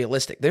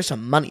photorealistic. There's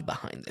some money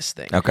behind this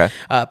thing. Okay.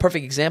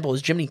 Perfect example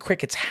is Jiminy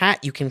Cricket's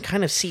hat. You can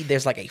kind of see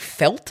there's like a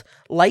felt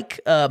like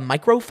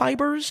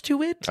microfibers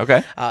to it.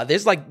 Okay.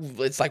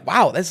 It's like,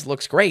 wow, this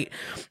looks great.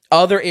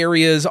 Other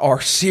areas are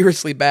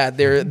seriously bad.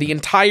 The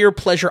entire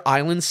Pleasure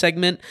Island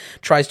segment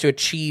tries to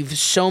achieve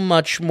so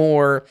much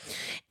more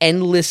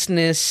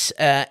endlessness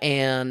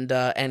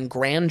and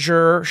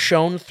grandeur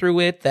shown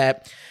through it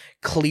that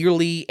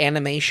clearly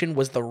animation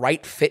was the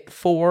right fit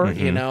for,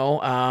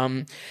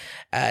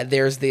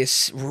 there's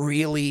this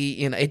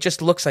really, it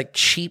just looks like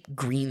cheap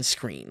green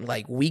screen.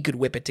 Like we could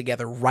whip it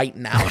together right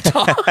now,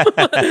 Tom.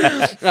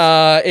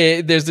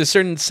 There's this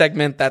certain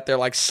segment that they're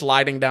like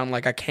sliding down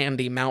like a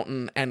candy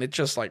mountain, and it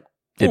just like,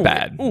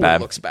 Bad.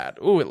 it looks bad.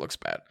 It looks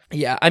bad.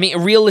 Yeah, I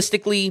mean,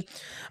 realistically,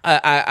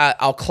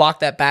 I'll clock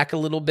that back a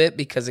little bit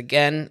because,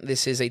 again,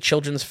 this is a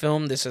children's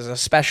film. This is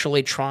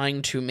especially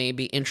trying to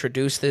maybe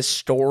introduce this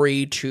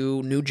story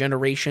to new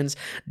generations.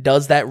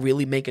 Does that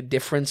really make a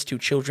difference to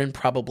children?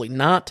 Probably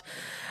not.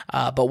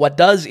 But what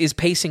does is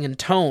pacing and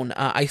tone.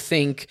 I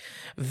think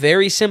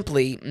very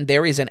simply,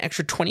 there is an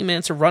extra 20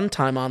 minutes of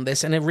runtime on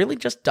this, and it really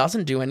just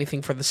doesn't do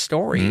anything for the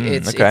story.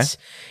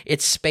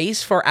 It's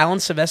space for Alan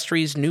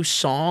Silvestri's new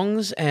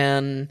songs,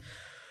 and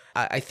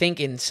I think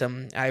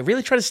I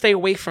really try to stay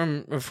away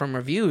from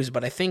reviews,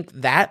 but I think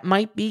that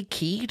might be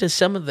key to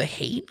some of the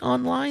hate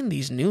online.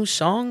 These new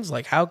songs,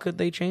 like how could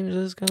they change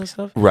this kind of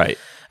stuff? Right.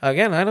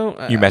 Again, I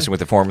don't... You messing with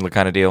the formula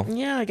kind of deal?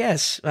 Yeah, I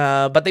guess.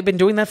 But they've been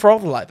doing that for all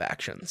the live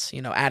actions,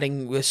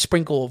 adding a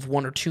sprinkle of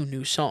one or two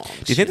new songs.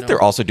 Do you think that they're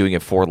also doing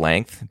it for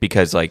length?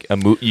 Because like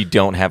you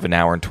don't have an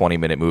hour and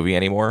 20-minute movie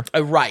anymore?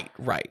 Right.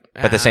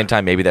 But at the same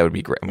time, maybe that would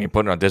be great. I mean,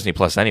 put it on Disney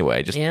Plus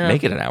anyway. Just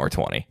make it an hour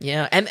 20.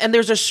 Yeah, and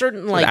there's a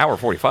certain like... An hour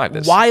 45.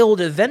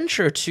 Wild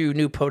adventure to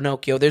New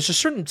Pinocchio. There's a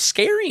certain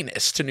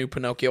scariness to New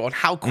Pinocchio on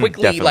how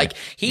quickly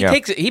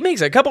he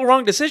makes a couple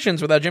wrong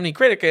decisions without Jiminy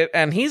Cricket,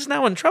 and he's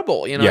now in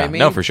trouble. You know what I mean?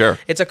 No, for sure.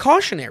 It's a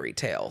cautionary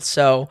tale.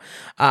 So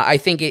I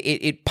think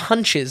it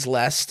punches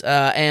less,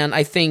 and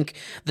I think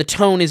the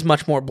tone is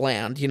much more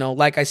bland.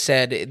 Like I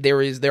said,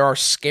 there are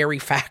scary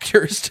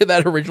factors to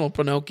that original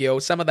Pinocchio.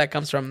 Some of that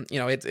comes from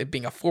it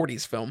being a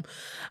 40s film,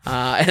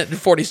 and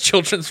 40s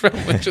children's film,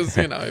 which is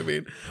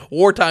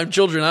wartime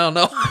children. I don't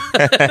know.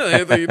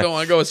 You don't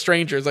want to go with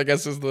strangers, I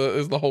guess, is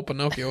the whole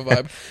Pinocchio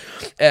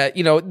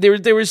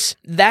vibe. There was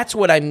that's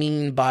what I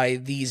mean by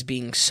these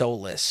being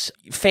soulless.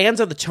 Fans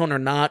of the tone or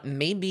not,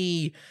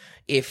 maybe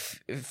if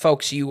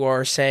folks you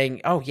are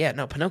saying, oh yeah,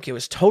 no, Pinocchio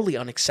is totally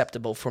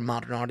unacceptable for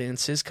modern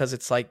audiences because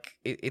it's like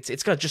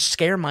it's gonna just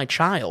scare my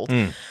child.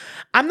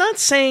 I'm not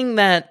saying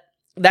that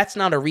that's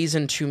not a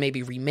reason to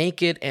maybe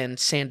remake it and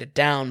sand it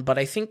down, but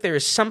I think there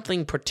is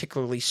something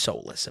particularly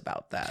soulless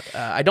about that.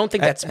 I don't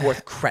think that's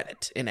worth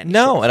credit in any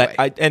sort of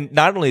way. And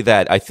not only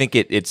that, I think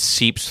it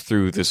seeps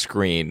through the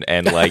screen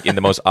and like in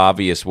the most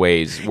obvious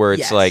ways, where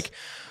it's like,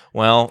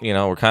 well,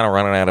 we're kind of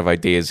running out of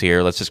ideas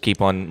here. Let's just keep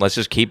on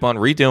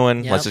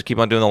redoing. Yep. Let's just keep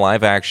on doing the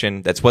live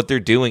action. That's what they're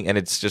doing, and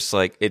it's just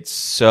like it's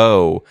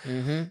so.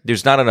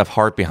 There's not enough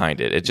heart behind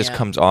it. It just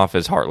comes off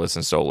as heartless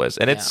and soulless,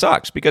 and it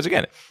sucks because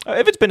again,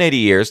 if it's been 80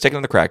 years, taking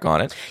the crack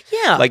on it.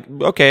 Yeah. Like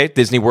okay,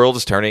 Disney World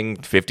is turning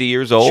 50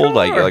 years old. Sure.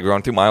 Like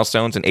going through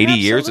milestones, in 80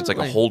 years, it's like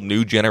a whole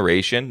new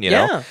generation. You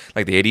know,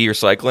 like the 80-year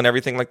cycle and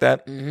everything like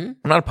that. I'm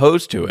not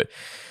opposed to it,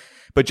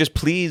 but just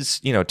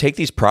please, take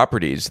these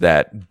properties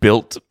that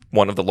built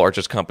one of the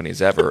largest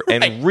companies ever,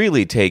 and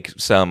really take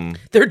some.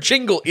 Their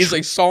jingle is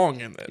a song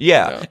in it.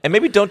 Yeah, and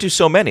maybe don't do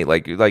so many.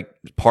 Like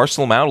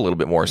parcel them out a little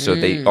bit more, so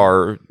they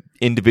are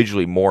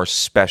individually more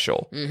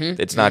special.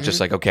 It's not just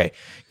like, okay,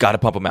 gotta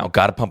pump them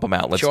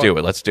out. Let's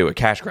do it.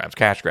 Cash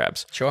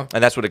grabs. Sure.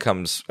 And that's what it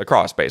comes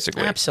across,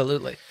 basically.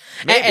 Absolutely.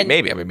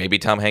 Maybe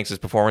Tom Hanks'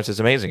 performance is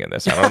amazing in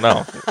this. I don't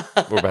know.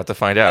 We're about to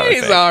find out.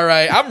 He's all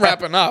right. I'm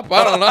wrapping up.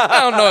 I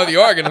don't know if you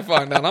are going to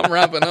find out. I'm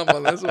wrapping up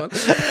on this one.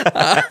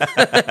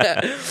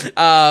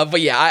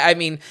 But yeah, I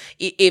mean,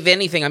 if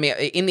anything,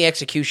 in the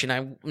execution,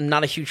 I'm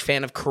not a huge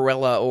fan of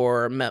Cruella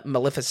or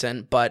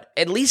Maleficent, but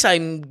at least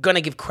I'm going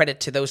to give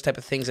credit to those type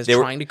of things as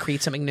trying to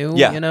create something new.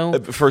 Yeah,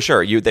 for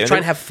sure. They're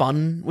trying to have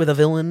fun with a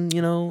villain.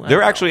 There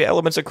are actually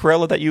elements of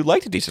Cruella that you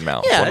liked a decent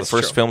amount. Yeah, one of the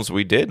first films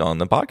we did on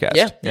the podcast.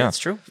 Yeah, it's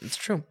true. It's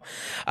true.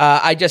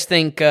 I just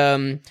think,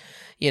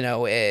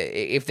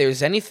 if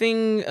there's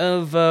anything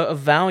of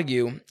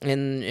value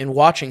in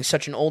watching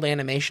such an old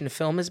animation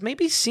film is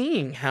maybe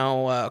seeing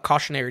how a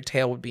cautionary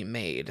tale would be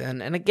made.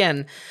 And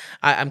again,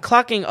 I'm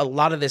clocking a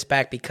lot of this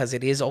back because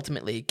it is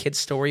ultimately a kid's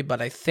story,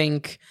 but I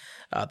think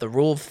the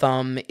rule of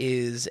thumb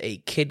is a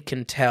kid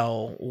can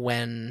tell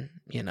when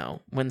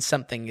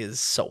something is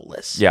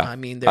soulless. Yeah. I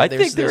mean,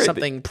 there's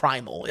something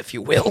primal, if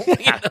you will.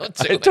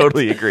 I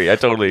totally agree.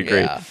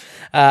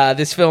 Yeah.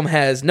 This film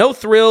has no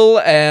thrill,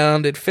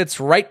 and it fits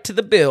right to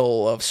the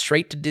bill of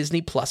straight to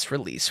Disney Plus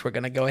release. We're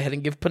going to go ahead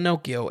and give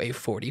Pinocchio a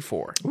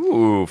 44.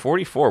 Ooh,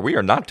 44. We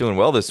are not doing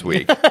well this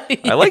week.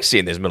 I like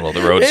seeing these middle of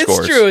the road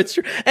scores. It's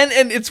true.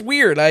 And it's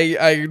weird.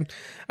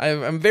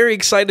 I'm very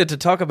excited to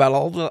talk about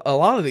a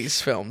lot of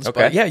these films.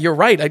 Okay. But yeah, you're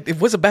right. It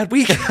was a bad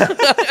week.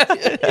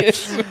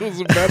 It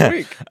was a bad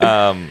week.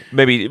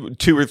 Maybe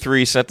 2 or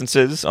 3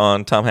 sentences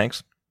on Tom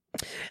Hanks?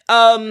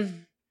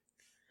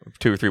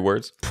 2 or 3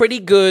 words? Pretty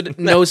good.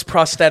 Nose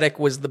prosthetic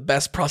was the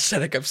best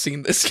prosthetic I've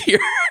seen this year.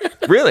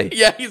 Really?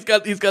 Yeah, he's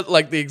got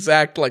like the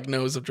exact like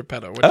nose of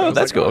Geppetto. Oh,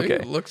 that's cool. Okay,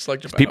 looks like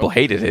Geppetto. People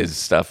hated his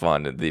stuff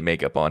on the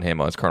makeup on him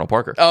as Colonel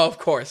Parker. Oh, of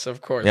course.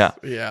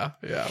 Yeah.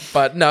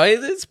 But no,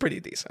 it's pretty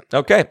decent.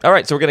 Okay, all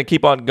right. So we're gonna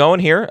keep on going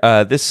here.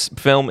 This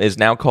film is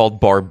now called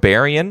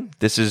Barbarian.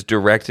 This is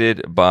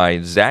directed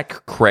by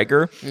Zach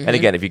Kreger. And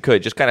again, if you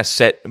could just kind of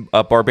set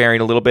up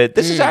Barbarian a little bit.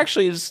 This is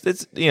actually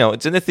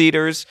it's in the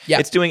theaters. Yeah.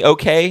 It's doing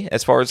okay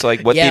as far as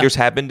like what theaters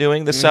have been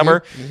doing this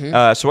summer.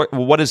 So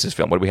what is this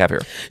film? What do we have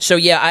here? So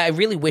yeah, I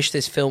really wish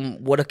this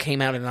film would have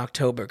came out in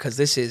October because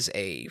this is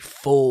a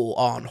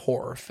full-on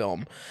horror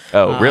film.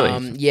 Oh,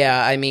 really?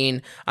 Yeah, I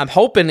mean, I'm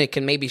hoping it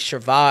can maybe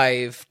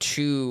survive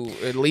to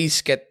at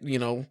least get,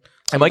 It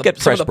might get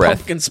fresh breath,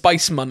 pumpkin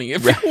spice money,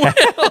 if you will.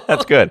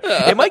 That's good.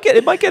 It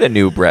might get a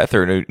new breath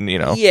or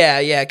new,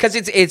 Yeah, because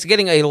it's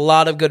getting a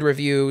lot of good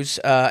reviews,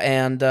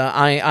 and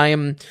I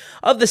am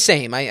of the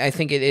same. I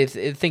think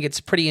it's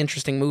a pretty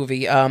interesting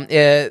movie.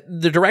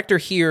 The director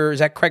here,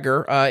 Zach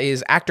Kreger,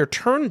 is actor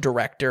turned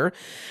director,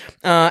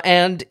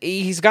 and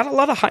he's got a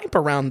lot of hype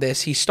around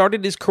this. He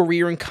started his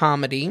career in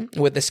comedy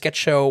with the sketch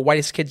show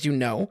Whitest Kids You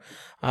Know.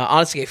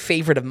 Honestly, a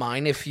favorite of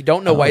mine. If you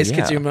don't know Whitest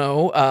Kids You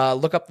Know,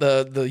 look up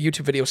the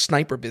YouTube video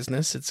Sniper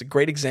Business. It's a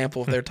great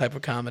example of their type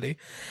of comedy.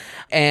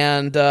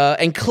 And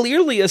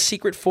clearly a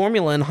secret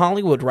formula in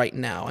Hollywood right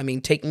now. I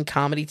mean, taking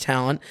comedy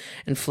talent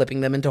and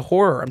flipping them into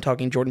horror. I'm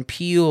talking Jordan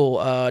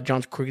Peele,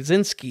 John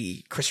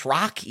Krasinski, Chris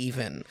Rock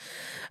even.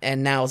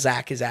 And now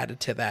Zach is added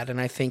to that, and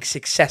I think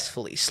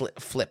successfully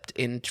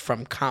flipped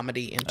from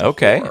comedy into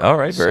horror. All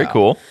right, very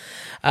cool.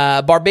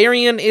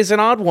 Barbarian is an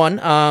odd one.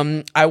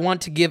 I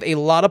want to give a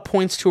lot of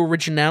points to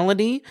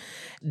originality,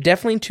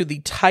 definitely to the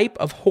type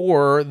of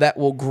horror that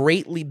will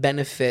greatly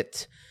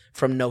benefit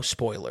from no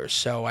spoilers.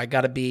 So I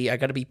gotta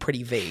be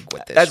pretty vague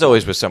with this. As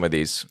always with some of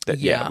these,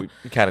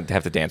 we kind of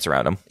have to dance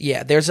around them.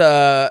 Yeah, there's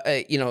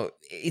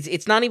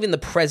it's not even the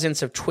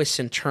presence of twists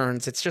and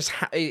turns. It's just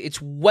it's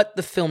what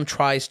the film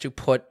tries to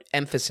put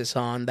emphasis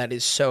on that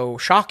is so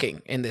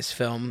shocking in this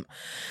film.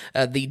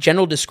 The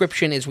general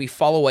description is we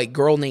follow a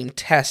girl named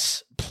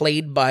Tess,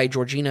 played by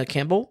Georgina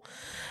Campbell.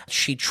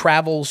 She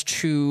travels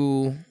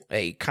to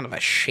a kind of a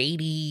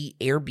shady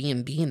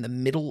Airbnb in the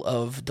middle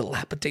of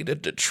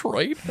dilapidated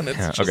Detroit, and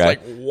it's just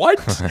like, what?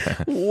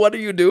 What are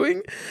you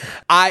doing?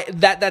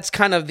 That's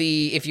kind of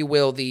the, if you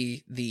will,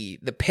 the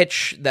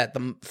pitch that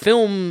the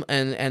film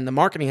and the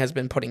marketing has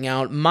been putting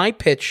out. My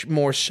pitch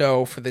more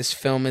so for this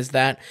film is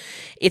that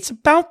it's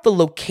about the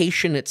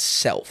location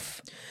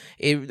itself.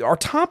 Our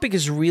topic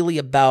is really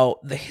about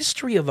the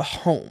history of a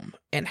home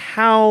and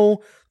how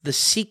the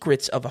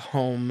secrets of a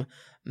home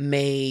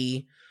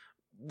may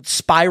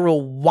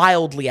spiral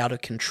wildly out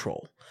of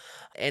control,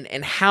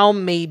 and how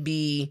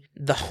maybe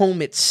the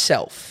home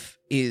itself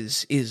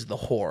is the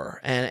horror.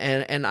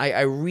 And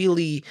I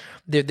really,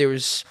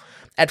 there's,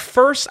 at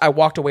first I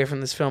walked away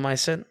from this film, I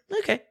said,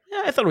 okay,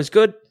 yeah, I thought it was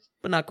good,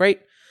 but not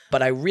great.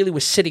 But I really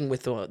was sitting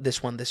with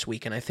this one this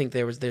week, and I think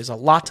there's a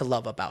lot to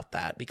love about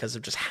that because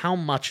of just how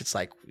much it's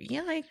like,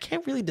 yeah, I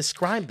can't really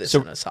describe this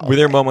in a solid were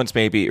there way. moments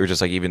maybe, or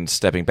just like even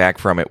stepping back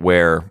from it,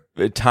 where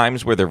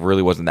times where there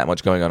really wasn't that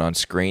much going on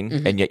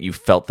screen, and yet you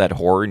felt that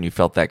horror and you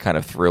felt that kind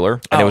of thriller,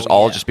 and it was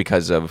all just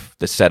because of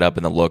the setup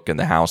and the look and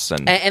the house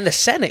and the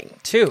setting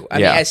too. I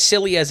mean, as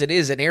silly as it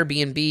is, an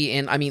Airbnb,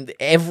 and I mean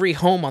every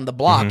home on the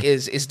block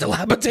is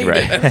dilapidated.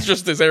 Right. And it's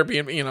just this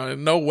Airbnb,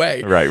 in no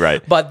way.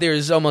 Right. But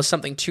there's almost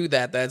something to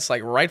that's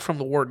like right from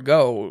the word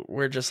go,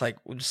 we're just like,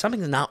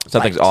 something's not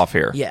something's right. off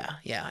here. Yeah,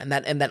 and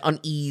that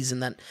unease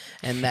and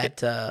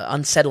that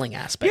unsettling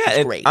aspect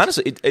is great.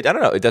 Honestly, I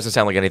don't know. It doesn't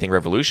sound like anything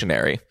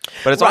revolutionary.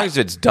 But as long as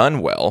it's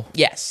done well,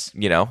 yes,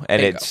 and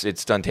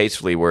it's done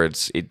tastefully, where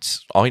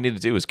it's all you need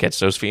to do is catch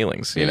those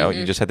feelings.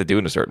 You just have to do it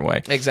in a certain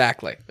way.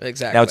 Exactly.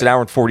 Now it's an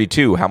hour and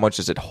 42. How much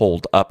does it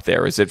hold up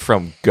there? Is it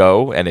from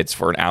go and it's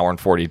for an hour and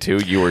 42?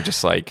 You were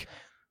just like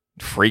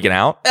freaking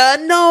out?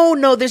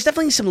 No. There's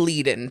definitely some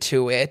lead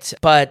into it,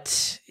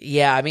 but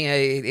yeah, I mean,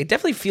 it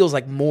definitely feels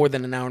like more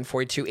than an hour and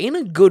 42 in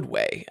a good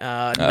way,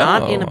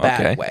 not in a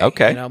bad way.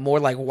 Okay, more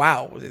like,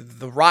 wow,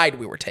 the ride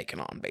we were taking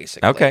on,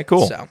 basically. Okay,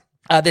 cool. So.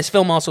 This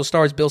film also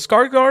stars Bill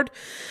Skarsgård,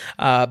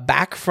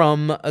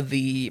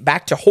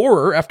 back to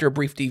horror after a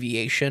brief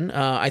deviation.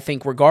 I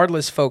think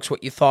regardless, folks,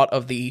 what you thought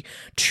of the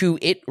two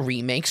It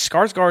remakes,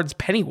 Skarsgård's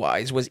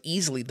Pennywise was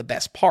easily the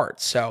best part.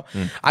 So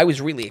I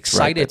was really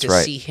excited to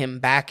see him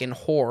back in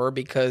horror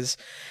because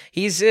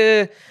he's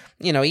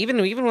even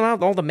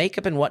without all the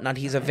makeup and whatnot,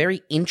 he's a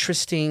very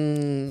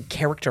interesting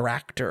character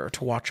actor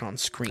to watch on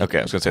screen. Okay,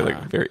 I was going to say,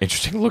 like, very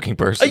interesting looking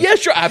person. Yeah,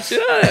 sure,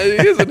 absolutely.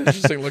 He is an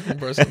interesting looking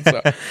person.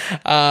 So,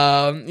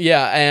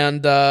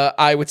 and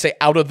I would say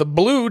out of the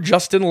blue,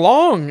 Justin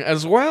Long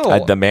as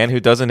well. The man who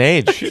doesn't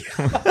age.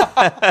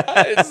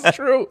 It's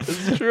true.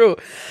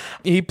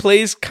 He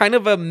plays kind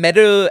of a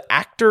meta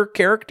actor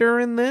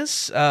character in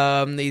this.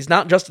 He's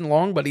not Justin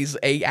Long, but he's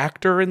a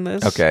actor in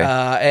this. Okay.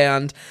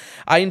 And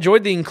I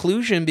enjoyed the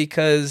inclusion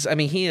because, I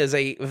mean, he is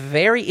a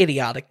very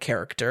idiotic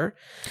character,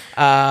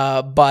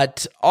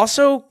 but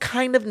also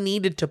kind of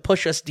needed to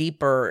push us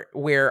deeper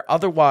where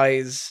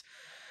otherwise,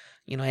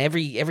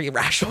 every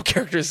rational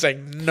character is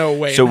saying, no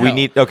way. So we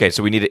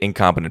need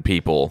incompetent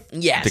people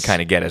yes. to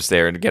kind of get us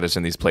there and get us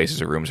in these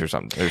places or rooms or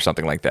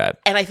something like that.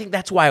 And I think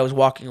that's why I was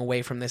walking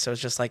away from this. I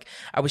was just like,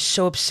 I was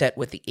so upset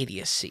with the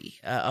idiocy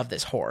of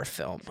this horror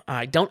film.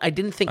 I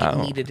didn't think it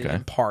needed it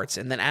in parts.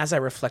 And then as I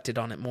reflected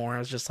on it more, I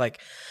was just like,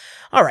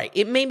 all right,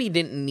 it maybe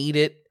didn't need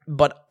it,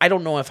 but I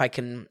don't know if I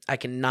can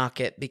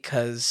knock it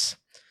because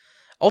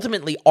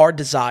ultimately our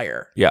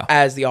desire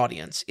as the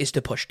audience is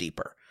to push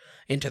deeper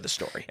into the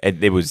story. And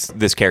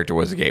this character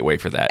was a gateway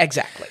for that.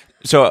 Exactly.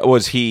 So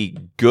was he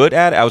good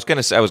at it? I was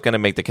gonna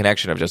make the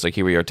connection of just like,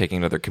 here we are taking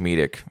another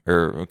comedic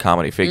or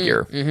comedy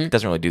figure.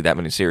 Doesn't really do that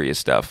many serious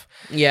stuff.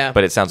 Yeah.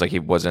 But it sounds like he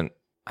wasn't.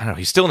 I don't know.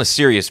 He's still in a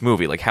serious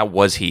movie. Like, how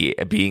was he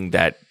being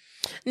that?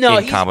 No,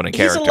 incompetent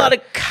character. He's a lot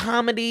of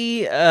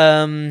comedy.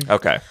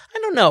 Okay. I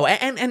don't know.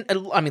 And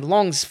I mean,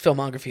 Long's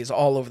filmography is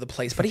all over the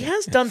place, but he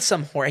has done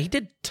some horror. He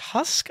did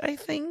Tusk, I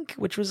think,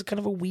 which was kind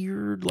of a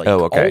weird,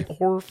 alt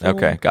horror film.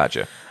 Okay,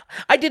 gotcha.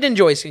 I did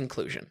enjoy his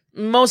inclusion,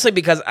 mostly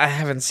because I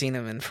haven't seen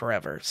him in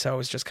forever, so it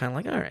was just kind of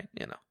like, all right,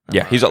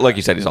 Yeah, he's like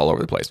you said, he's all over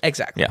the place.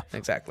 Exactly. Yeah,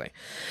 exactly.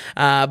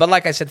 But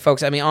like I said,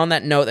 folks, I mean, on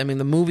that note, I mean,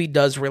 the movie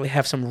does really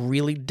have some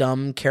really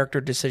dumb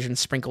character decisions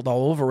sprinkled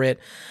all over it.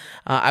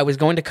 I was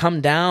going to come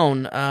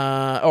down,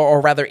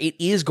 or rather, it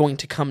is going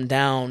to come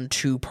down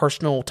to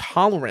personal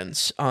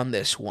tolerance on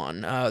this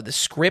one. The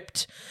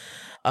script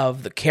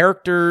of the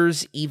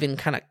characters even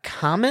kind of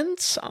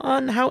comments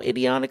on how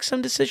idiotic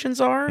some decisions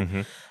are.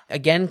 Mm-hmm.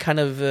 Again, kind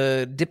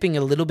of dipping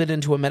a little bit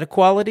into a meta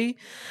quality,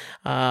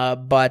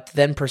 but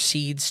then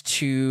proceeds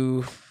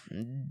to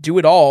do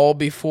it all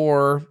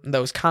before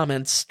those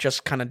comments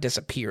just kind of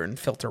disappear and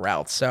filter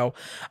out. So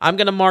I'm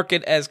going to mark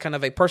it as kind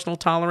of a personal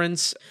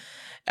tolerance.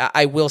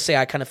 I will say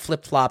I kind of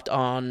flip-flopped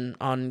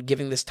on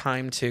giving this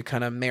time to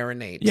kind of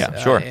marinate. Yeah,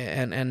 sure.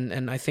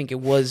 And I think it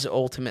was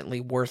ultimately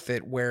worth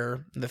it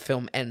where the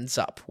film ends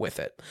up with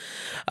it.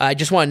 I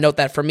just want to note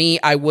that for me,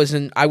 I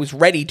was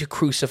ready to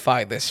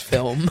crucify this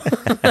film.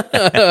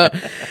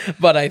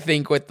 But I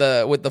think with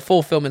the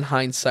full film in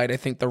hindsight, I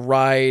think the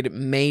ride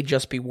may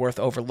just be worth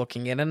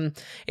overlooking it. And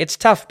it's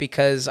tough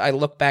because I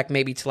look back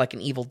maybe to like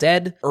an Evil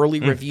Dead, early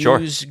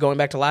reviews going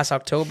back to last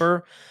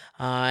October.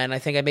 And I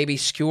think I maybe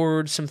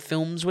skewered some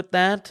films with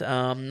that.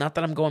 Not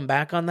that I'm going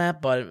back on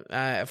that,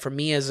 but for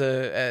me as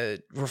a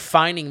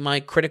refining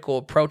my critical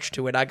approach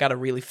to it, I got to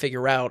really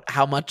figure out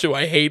how much do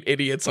I hate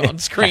idiots on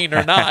screen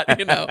or not.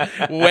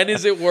 When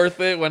is it worth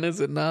it? When is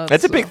it not?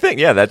 That's a big thing.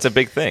 Yeah, that's a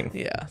big thing.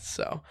 Yeah,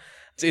 so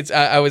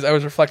I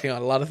was reflecting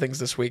on a lot of things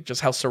this week,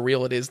 just how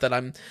surreal it is that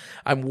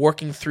I'm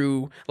working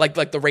through like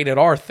the rated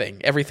R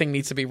thing. Everything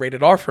needs to be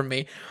rated R for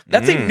me.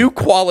 That's a new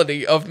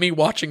quality of me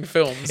watching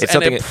films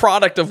and a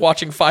product of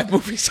watching 5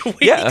 movies a week.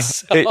 Yeah,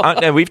 so.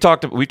 And we've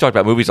talked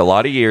about movies a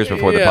lot of years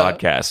before the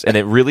podcast, and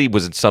it really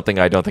was something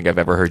I don't think I've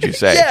ever heard you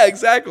say. Yeah,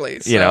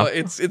 exactly. So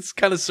it's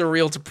kind of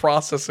surreal to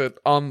process it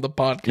on the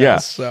podcast. Yeah.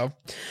 So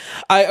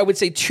I would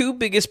say 2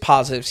 biggest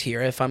positives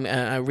here. If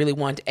I really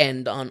want to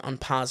end on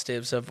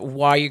positives of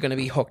why you're going to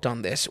be hooked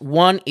on this.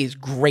 One is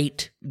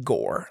great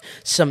gore,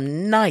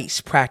 some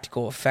nice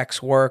practical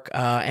effects work,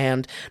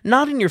 and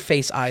not in your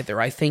face either.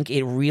 I think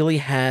it really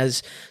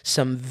has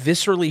some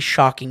viscerally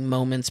shocking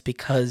moments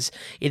because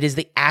it is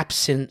the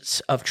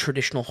absence of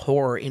traditional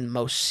horror in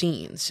most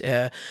scenes.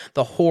 The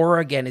horror,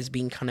 again, is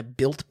being kind of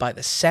built by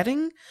the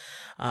setting,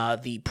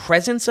 the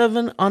presence of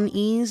an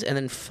unease, and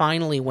then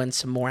finally when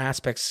some more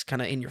aspects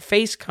kind of in your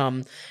face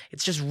come,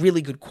 it's just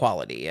really good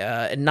quality.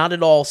 And not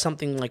at all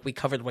something like we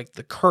covered like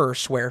The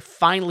Curse, where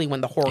finally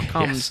when the horror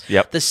comes,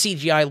 the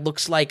CGI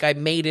looks like I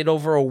made it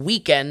over a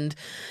weekend,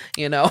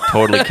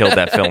 Totally killed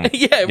that film.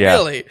 Yeah,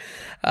 really.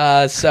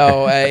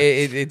 So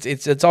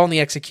it's all in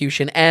the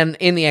execution, and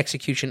in the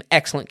execution,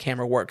 excellent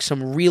camera work.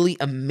 Some really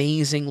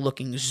amazing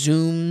looking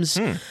zooms.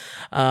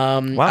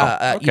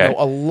 Wow. Okay.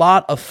 A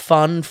lot of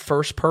fun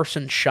first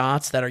person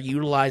shots that are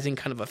utilizing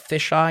kind of a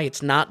fisheye.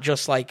 It's not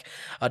just like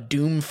a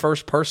Doom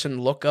first person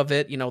look of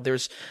it.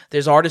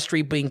 There's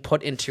artistry being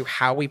put into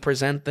how we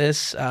present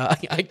this.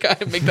 I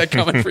gotta make that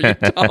comment for you,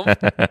 Tom.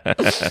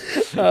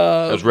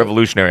 It was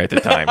revolutionary at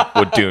the time.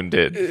 What Dune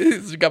did.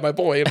 It's got my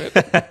boy in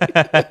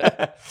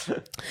it.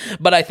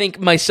 But I think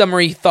my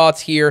summary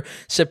thoughts here,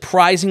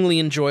 surprisingly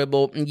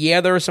enjoyable.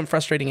 Yeah, there are some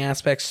frustrating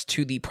aspects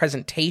to the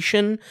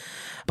presentation,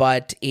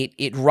 but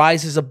it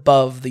rises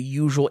above the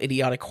usual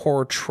idiotic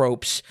horror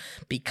tropes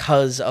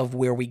because of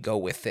where we go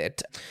with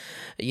it.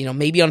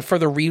 Maybe on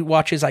further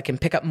rewatches, I can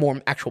pick up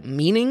more actual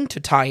meaning to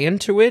tie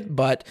into it,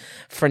 but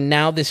for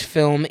now, this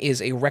film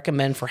is a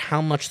recommend for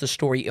how much the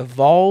story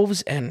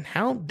evolves and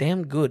how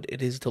damn good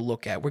it is to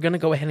look at. We're going to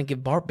go ahead and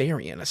give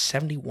Barbarian a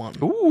 71.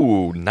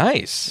 Ooh,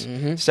 nice.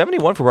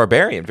 71 for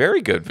Barbarian.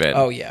 Very good, Vin.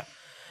 Oh, yeah.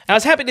 I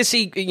was happy to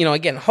see,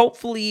 again,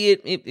 hopefully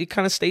it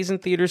kind of stays in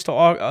theaters till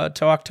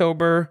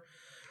October.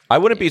 I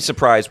wouldn't be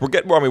surprised. We're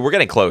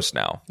getting close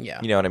now. Yeah.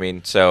 You know what I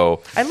mean?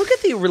 So I look at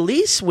the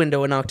release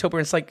window in October,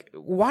 and it's like,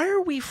 why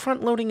are we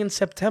front loading in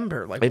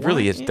September? Like, it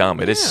really is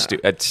dumb. It is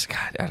stupid. It's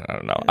God, I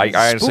don't know. I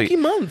honestly, spooky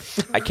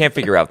month. I can't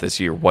figure out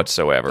this year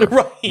whatsoever.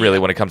 Right. Really,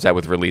 when it comes out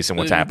with release and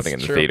what's happening in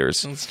the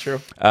theaters. That's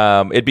true.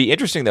 It'd be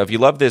interesting though if you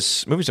love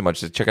this movie so much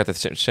to check out the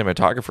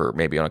cinematographer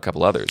maybe on a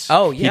couple others.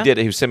 Oh yeah.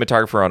 He was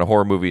cinematographer on a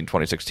horror movie in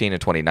 2016 and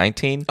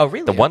 2019. Oh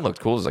really? The one looked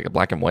cool. It was like a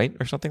black and white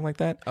or something like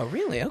that. Oh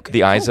really? Okay.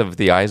 The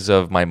eyes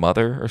of my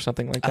mother or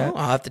something like that. Oh,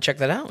 I'll have to check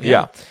that out.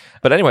 Yeah.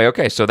 But anyway,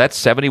 okay, so that's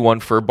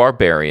 71 for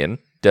Barbarian.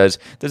 Does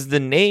the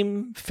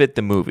name fit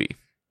the movie?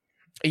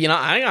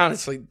 I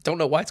honestly don't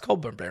know why it's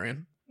called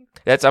Barbarian.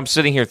 I'm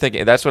sitting here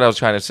thinking. That's what I was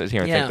trying to sit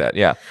here and think that.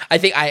 Yeah, I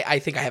think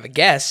I have a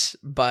guess,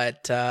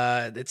 but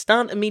it's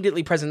not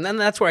immediately present. And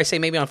that's where I say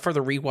maybe on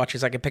further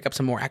rewatches I can pick up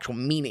some more actual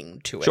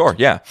meaning to it. Sure,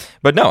 yeah,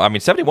 but no, I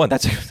mean 71.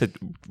 That's a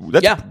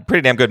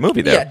pretty damn good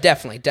movie there. Yeah,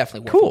 definitely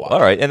worth cool. a watch.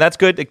 All right, and that's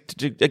good.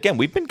 Again,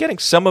 we've been getting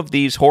some of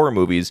these horror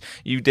movies.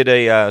 You did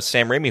a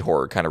Sam Raimi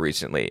horror kind of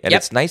recently, and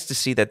it's nice to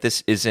see that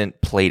this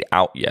isn't played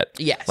out yet.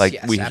 Yes,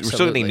 we're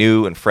certainly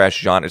new and fresh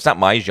genre. It's not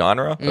my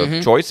genre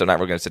of choice. I'm not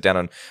really going to sit down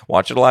and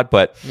watch it a lot,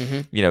 but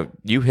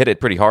you hit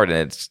it pretty hard, and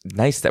it's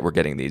nice that we're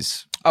getting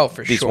these. Oh,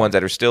 for these sure. ones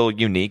that are still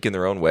unique in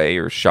their own way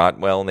or shot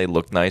well and they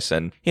look nice.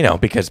 And,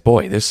 because,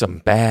 boy, there's some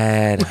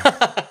bad,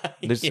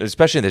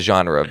 especially in the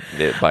genre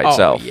by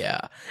itself. Oh, yeah.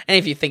 And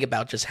if you think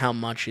about just how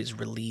much is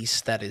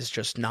released that is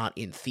just not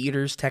in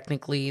theaters,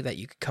 technically, that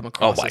you could come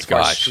across as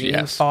far as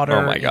streaming fodder.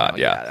 Oh, my God,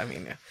 yeah. I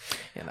mean,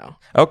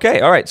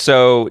 Okay, all right.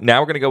 So now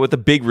we're going to go with the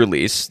big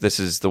release. This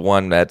is the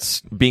one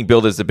that's being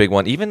billed as the big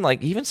one. Even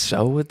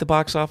so at the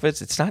box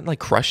office, it's not like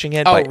crushing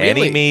it by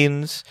any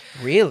means.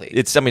 Really?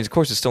 Of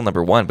course, it's still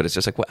number one, but it's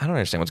just like, I don't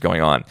understand what's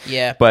going on.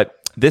 Yeah. But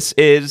this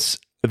is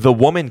The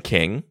Woman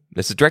King,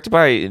 This is directed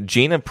by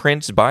Gina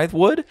Prince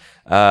Bythewood,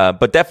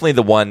 but definitely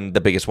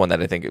the biggest one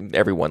that I think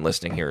everyone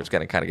listening here is going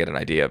to kind of get an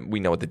idea.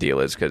 We know what the deal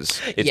is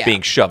because it's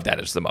being shoved at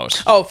us the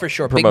most. Oh, for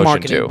sure. Big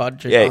marketing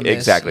budget on this.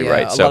 Exactly,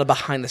 right. A lot of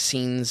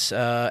behind-the-scenes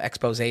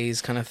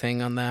exposés kind of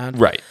thing on that.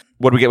 Right.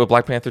 What do we get with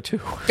Black Panther 2?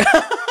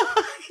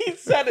 He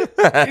said it.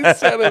 He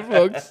said it,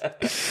 folks.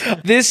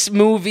 This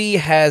movie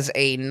has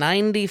a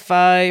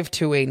 95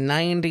 to a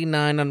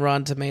 99 on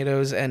Rotten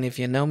Tomatoes, and if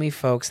you know me,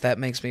 folks, that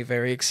makes me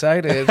very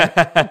excited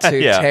to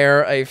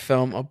tear a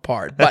film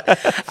apart. But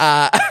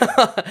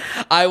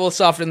I will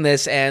soften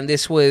this, and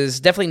this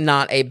was definitely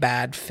not a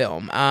bad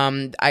film.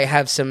 I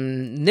have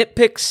some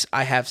nitpicks.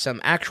 I have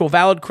some actual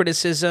valid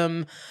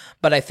criticism.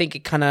 But I think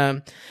it kind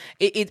of,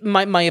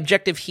 my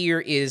objective here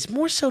is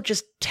more so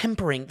just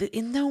tempering.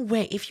 In no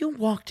way, if you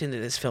walked into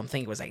this film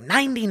thinking it was like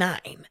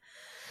 99,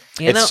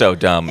 it's so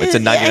dumb. It's a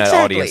 99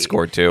 audience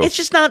score, too. It's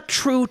just not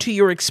true to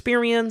your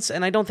experience,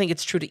 and I don't think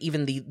it's true to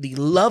even the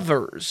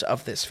lovers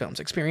of this film's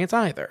experience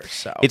either.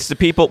 So it's the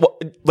people. Well,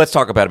 let's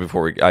talk about it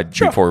before we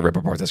rip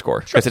apart the score,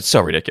 because it's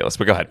so ridiculous.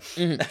 But go ahead.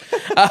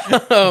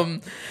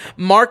 Mm-hmm.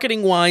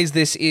 Marketing-wise,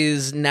 this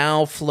is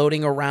now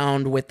floating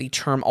around with the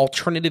term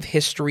alternative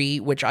history,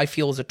 which I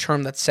feel is a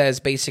term that says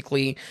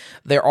basically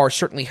there are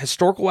certainly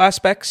historical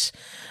aspects,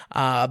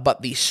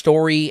 but the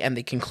story and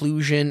the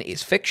conclusion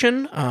is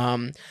fiction.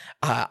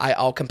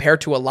 I'll compare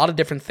to a lot of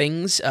different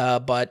things,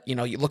 but, you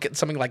look at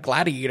something like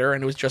Gladiator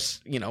and it was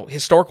just,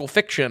 historical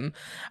fiction.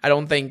 I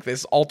don't think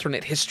this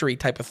alternate history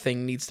type of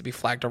thing needs to be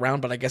flagged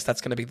around, but I guess that's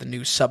going to be the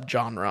new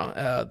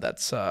subgenre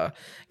that's going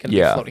to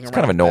be floating around. It's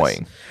kind of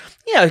annoying.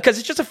 Yeah, because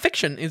it's just a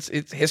fiction.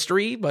 It's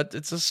history, but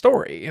it's a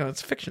story.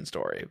 It's a fiction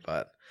story,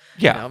 but...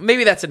 Yeah,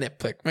 maybe that's a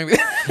nitpick. Maybe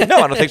no,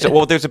 I don't think so.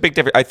 Well, there's a big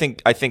difference. I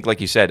think, like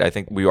you said, I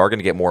think we are going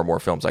to get more and more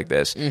films like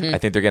this. Mm-hmm. I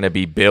think they're going to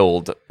be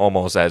billed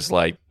almost as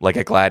like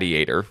a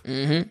Gladiator,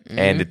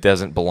 and it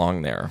doesn't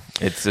belong there.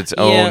 It's its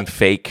own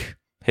fake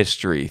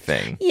history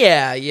thing.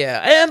 Yeah,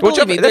 and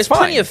believe me, there's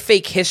plenty of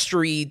fake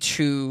history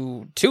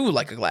to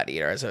like a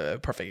Gladiator as a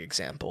perfect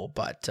example.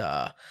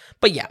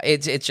 But yeah,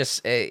 it's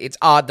just it's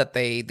odd that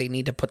they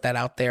need to put that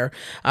out there.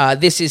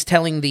 This is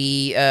telling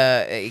the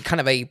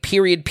kind of a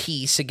period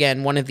piece,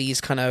 again, one of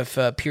these kind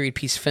of period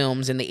piece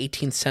films in the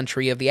 18th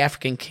century of the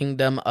African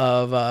kingdom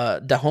of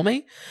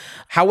Dahomey.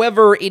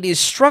 However, it is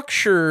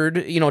structured,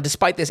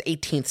 despite this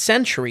 18th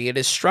century, it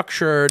is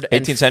structured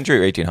 18th century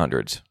or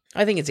 1800s.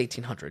 I think it's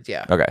 1800s.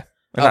 Yeah. Okay.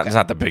 It's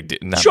not the big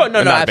difference. Sure,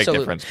 no, not absolutely. A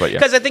big difference, but yeah.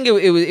 Because I think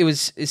it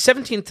was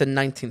 17th to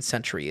 19th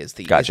century is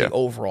the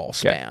overall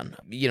span.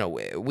 Yeah.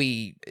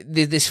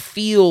 This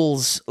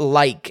feels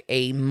like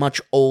a much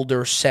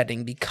older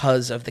setting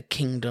because of the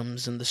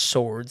kingdoms and the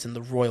swords and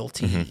the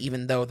royalty,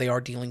 even though they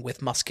are dealing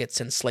with muskets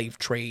and slave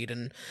trade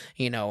and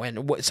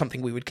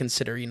something we would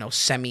consider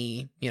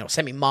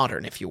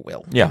semi-modern, if you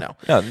will. Yeah,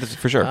 this is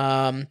for sure.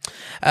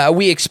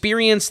 We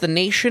experience the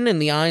nation in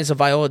the eyes of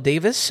Viola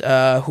Davis,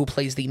 who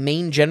plays the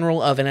main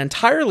general of an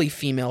entirely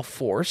female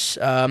force,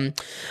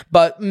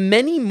 but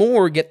many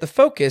more get the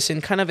focus in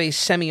kind of a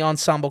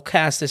semi-ensemble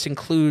cast. This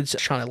includes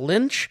Shauna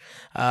Lynch,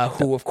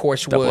 who of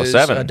course was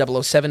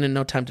 007 in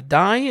No Time to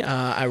Die.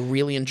 I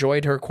really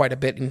enjoyed her quite a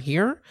bit in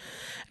here,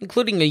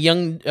 including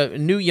a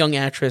new young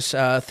actress,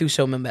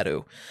 Thuso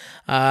Mamedu.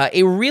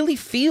 It really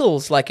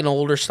feels like an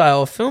older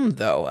style of film,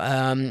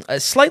 though.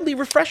 Slightly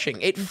refreshing.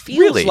 It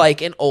feels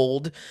like an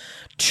old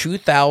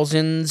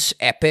 2000s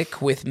epic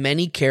with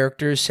many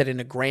characters set in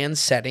a grand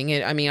setting.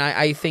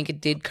 I think it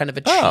did kind of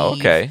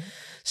achieve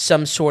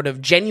some sort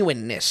of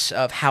genuineness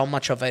of how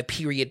much of a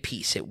period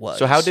piece it was.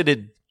 So how did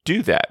it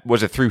do that?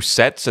 Was it through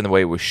sets and the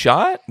way it was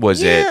shot?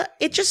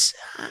 It just,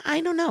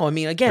 I don't know.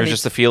 Again, it's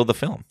just the feel of the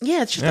film.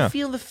 Yeah, it's just the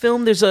feel of the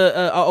film. There's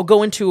I'll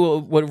go into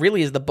what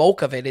really is the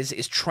bulk of it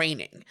is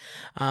training.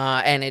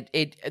 And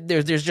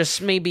there's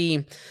just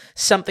maybe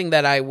something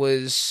that I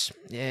was,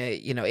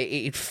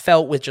 it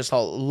felt with just a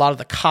lot of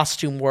the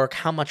costume work,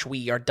 how much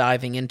we are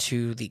diving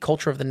into the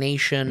culture of the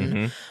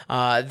nation.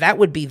 That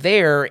would be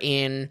there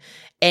in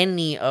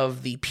any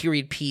of the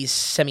period piece,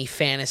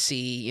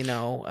 semi-fantasy,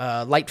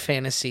 light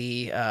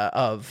fantasy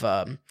of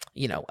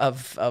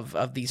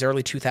these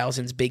early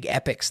 2000s big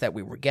epics that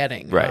we were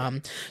getting.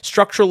 Right.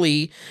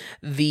 Structurally,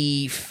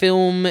 the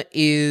film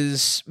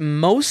is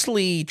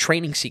mostly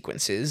training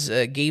sequences.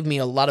 Gave me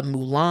a lot of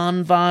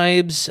Mulan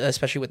vibes,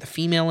 especially with the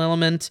female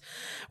element,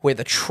 where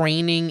the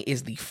training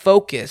is the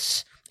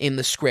focus in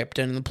the script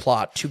and in the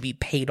plot to be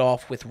paid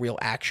off with real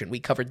action.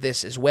 We covered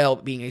this as well,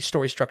 being a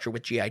story structure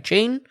with G.I.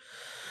 Jane.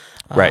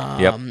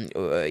 Right. Yep.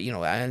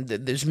 And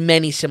there's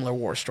many similar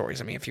war stories.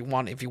 If you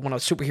want a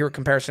superhero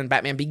comparison,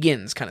 Batman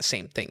Begins, kind of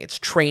same thing. It's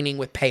training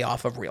with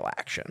payoff of real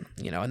action.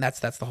 And that's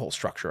the whole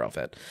structure of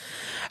it.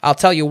 I'll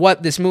tell you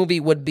what, this movie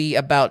would be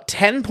about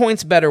 10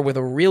 points better with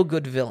a real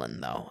good villain,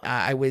 though.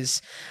 I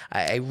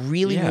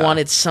really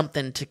wanted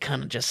something to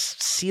kind of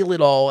just seal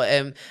it all,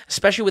 and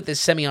especially with this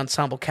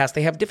semi-ensemble cast.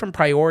 They have different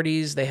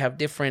priorities. They have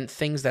different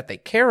things that they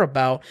care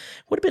about.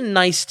 Would have been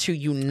nice to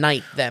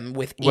unite them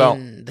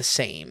within the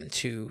same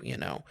to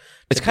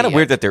It's kind of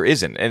weird that there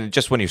isn't. And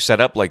just when you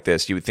set up like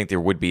this, you would think there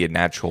would be a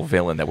natural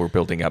villain that we're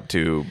building up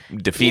to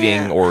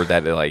defeating, or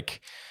that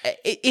like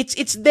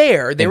it's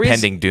there. There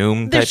impending is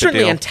doom. There's type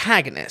certainly of deal.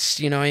 antagonists.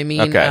 You know what I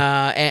mean?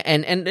 Okay.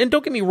 And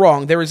don't get me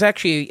wrong. There is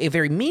actually a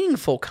very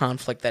meaningful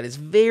conflict that is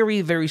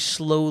very, very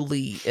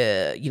slowly,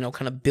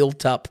 kind of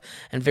built up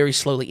and very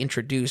slowly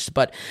introduced.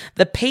 But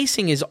the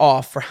pacing is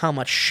off for how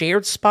much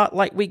shared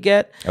spotlight we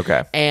get.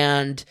 Okay.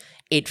 And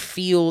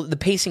the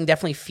pacing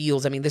definitely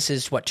feels. I mean, this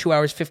is what, 2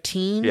 hours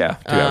 15. Yeah,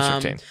 2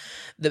 hours 15.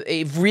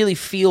 It really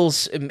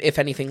feels, if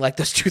anything, like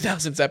those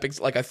 2000s epics,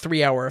 like a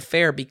 3-hour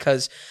affair,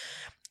 because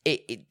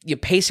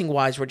pacing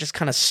wise, we're just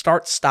kind of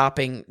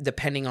stopping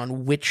depending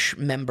on which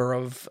member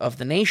of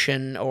the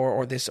nation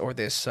or this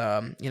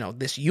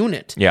this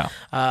unit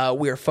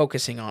we are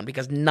focusing on,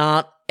 because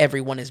not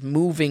everyone is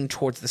moving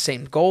towards the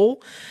same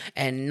goal,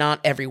 and not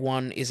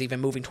everyone is even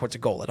moving towards a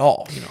goal at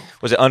all.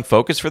 Was it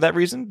unfocused for that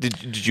reason?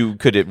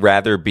 Could it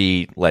rather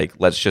be like,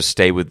 let's just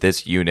stay with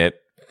this unit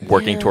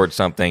working towards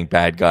something,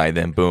 bad guy,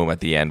 then boom,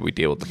 at the end we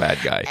deal with the bad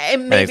guy.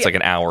 And it's like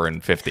an hour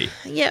and 50.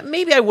 Yeah,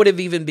 maybe I would have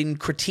even been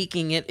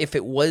critiquing it if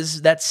it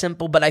was that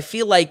simple, but I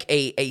feel like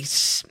a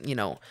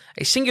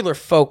singular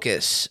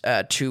focus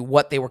to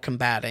what they were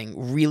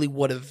combating really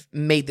would have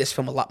made this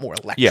film a lot more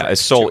electric. Yeah, a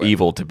sole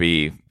evil to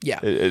be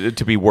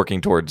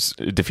working towards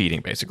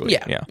defeating, basically.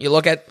 Yeah. You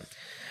look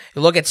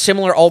at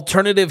similar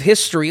alternative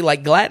history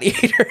like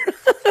Gladiator.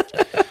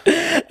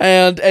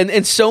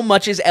 And so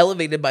much is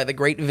elevated by the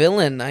great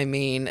villain. I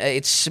mean,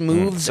 it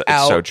smooths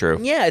out. It's so true.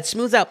 Yeah, it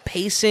smooths out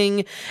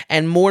pacing,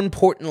 and more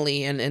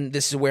importantly, and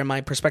this is where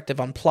my perspective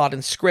on plot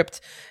and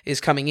script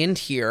is coming in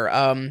here.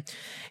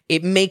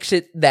 It makes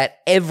it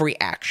that every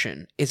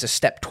action is a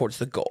step towards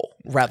the goal,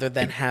 rather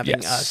than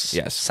having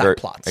side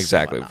plots.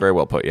 Exactly. Very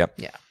well put. Yep.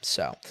 Yeah.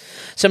 So,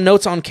 some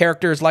notes on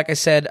characters. Like I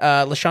said,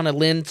 Lashana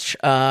Lynch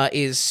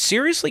is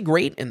seriously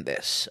great in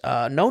this.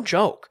 No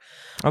joke.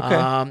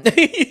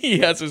 Okay. He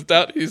has his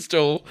doubt. He's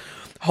still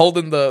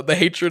holding the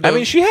hatred. I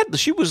mean,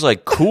 she was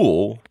like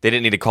cool. They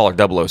didn't need to call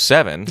her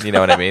 007. You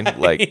know what I mean?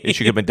 Like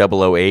she could have been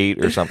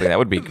 008 or something. That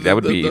would be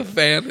the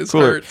fan is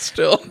cooler. hurt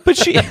still. But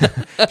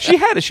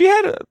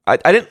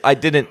I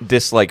didn't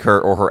dislike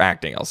her or her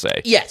acting. I'll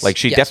say yes.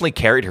 She definitely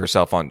carried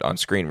herself on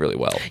screen really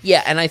well.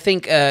 Yeah, and I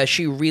think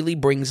she really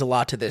brings a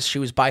lot to this. She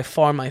was by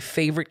far my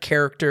favorite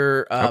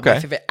character, my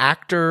favorite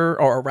actor,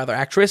 or rather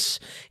actress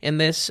in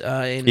this.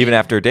 Even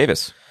after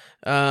Davis.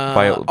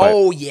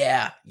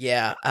 Yeah.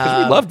 Because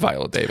we loved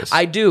Viola Davis.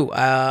 I do.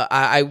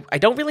 I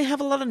don't really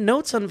have a lot of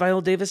notes on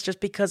Viola Davis, just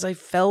because I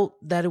felt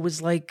that it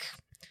was like,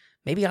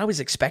 maybe I was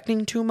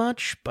expecting too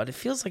much, but it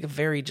feels like a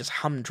very just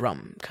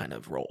humdrum kind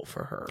of role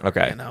for her.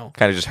 Okay. Kind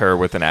of just her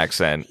with an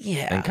accent.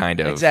 Yeah. And kind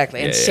of.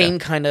 Exactly. And same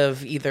kind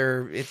of,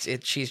 either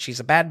she's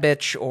a bad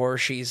bitch, or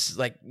she's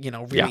like,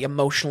 really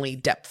emotionally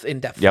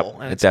depthful. Yep,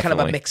 And it's definitely.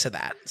 kind of a mix of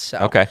that. So,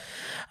 okay.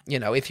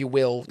 If you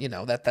will,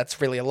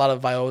 that's really a lot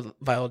of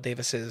Viola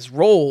Davis's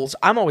roles.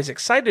 I'm always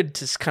excited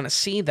to kind of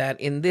see that.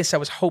 In this, I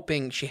was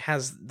hoping she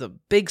has the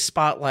big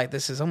spotlight.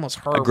 This is almost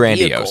her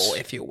vehicle,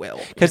 if you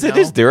will.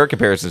 Because there are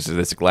comparisons to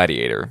this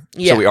Gladiator.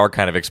 Yeah. So we are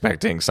kind of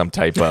expecting some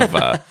type of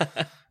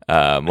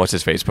what's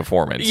his face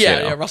performance.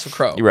 Yeah, Russell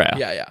Crowe. Right.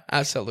 Yeah,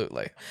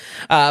 absolutely.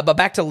 But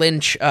back to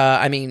Lynch.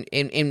 I mean,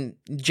 in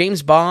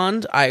James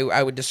Bond,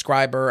 I would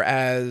describe her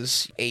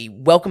as a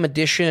welcome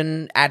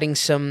addition, adding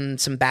some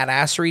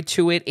badassery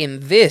to it. In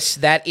this,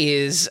 that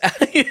is,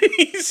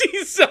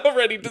 he's so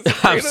ready to.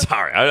 I'm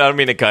sorry, I don't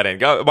mean to cut in.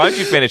 Why don't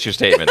you finish your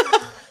statement?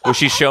 Was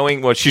she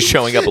showing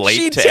up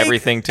late to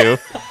everything too?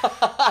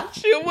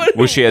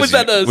 Was she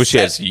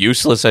as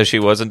useless as she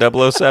was in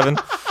 007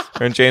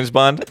 or in James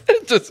Bond?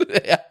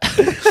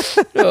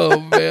 Oh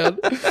man!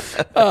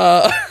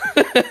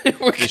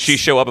 Did she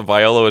show up and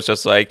Viola was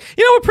just like,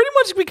 we pretty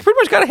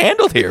much got it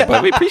handled here,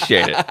 but we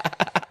appreciate it.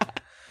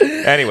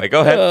 Anyway,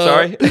 go ahead.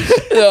 Sorry.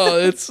 No,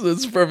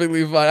 it's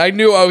perfectly fine. I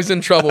knew I was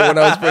in trouble when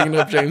I was bringing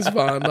up James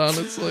Bond,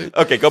 honestly.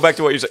 Okay, go back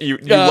to what you said. You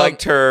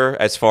liked her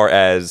as far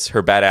as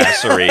her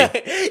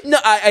badassery. No,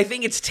 I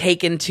think it's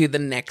taken to the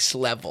next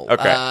level.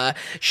 Okay.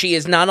 She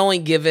is not only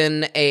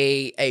given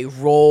a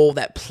role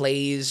that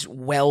plays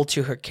well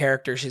to her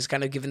character, she's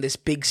kind of given this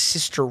big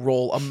sister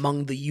role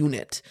among the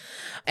unit.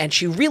 And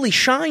she really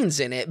shines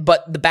in it,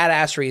 but the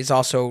badassery is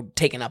also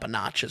taken up a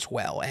notch as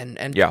well. And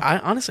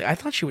I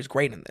thought she was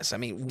great in this. I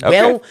mean,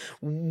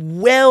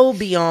 well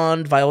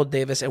beyond Viola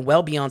Davis, and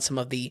well beyond some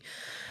of the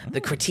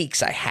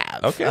critiques I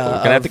have. Okay, we're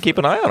going to have to keep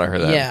an eye on her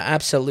then. Yeah,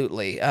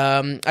 absolutely.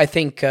 I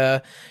think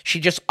she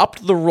just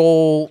upped the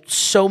role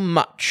so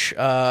much.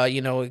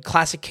 A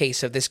classic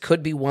case of this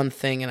could be one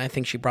thing, and I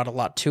think she brought a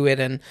lot to it.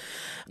 And,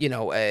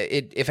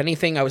 if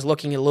anything, I was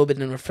looking a little bit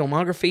in her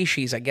filmography.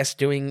 She's, I guess,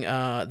 doing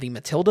the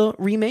Matilda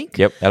remake.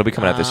 Yep, that'll be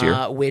coming out this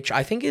year. Which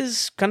I think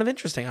is kind of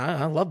interesting.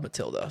 I love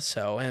Matilda,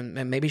 so and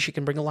maybe she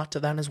can bring a lot to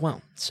that as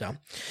well. So,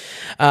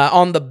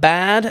 On the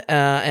bad,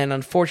 and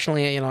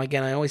unfortunately,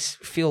 again, I always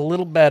feel a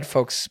little bad,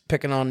 folks,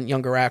 picking on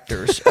younger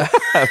actors.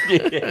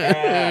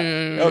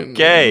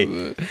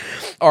 Okay.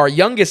 Our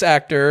youngest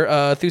actor,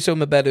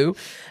 Thuso Mbedu,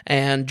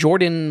 and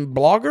Jordan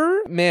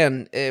Blogger,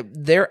 man,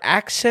 their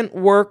accent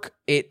work,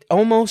 it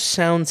almost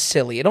sounds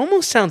silly. It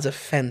almost sounds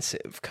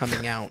offensive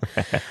coming out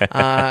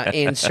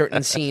in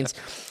certain scenes.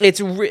 It's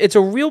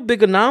a real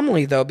big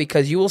anomaly, though,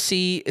 because you will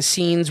see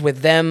scenes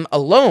with them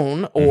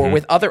alone or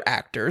with other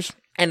actors,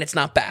 and it's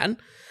not bad.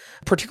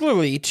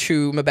 Particularly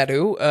to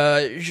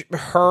Mbedu,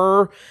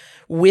 her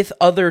with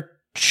other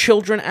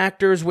children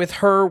actors, with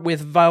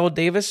Viola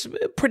Davis,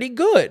 pretty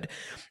good.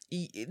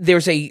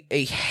 There's a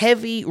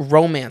heavy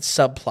romance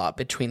subplot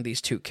between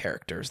these two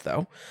characters,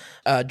 though.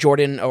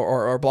 Jordan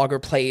or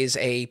Blogger plays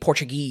a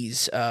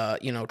Portuguese,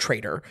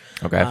 trader.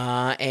 Okay.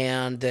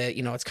 And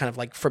it's kind of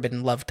like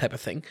forbidden love type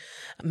of thing.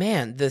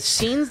 Man, the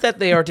scenes that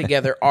they are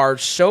together are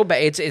so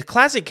bad. It's a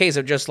classic case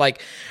of just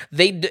like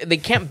they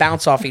can't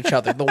bounce off each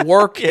other. The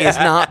work is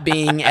not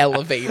being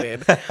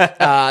elevated.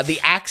 The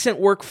accent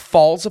work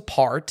falls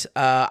apart.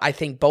 I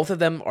think both of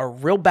them are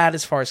real bad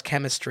as far as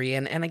chemistry.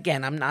 And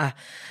again, I'm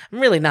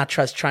really not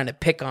just trying to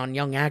pick on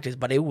young actors,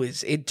 but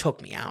it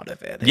took me out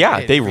of it.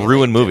 Yeah, they really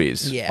ruin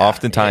movies. Yeah,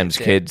 oftentimes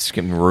kids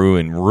can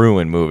ruin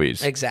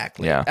movies.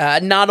 Exactly. Yeah.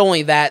 Not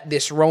only that,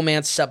 this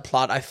romance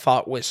subplot I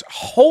thought was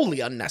wholly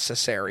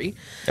unnecessary.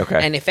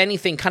 Okay. And if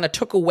anything, kind of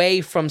took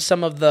away from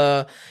some of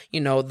the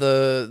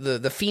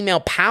female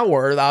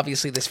power.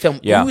 Obviously, this film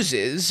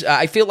oozes.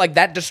 I feel like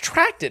that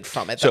distracted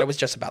from it. That it was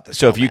just about this.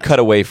 So if you cut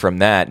away from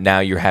that, now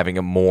you're having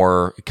a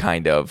more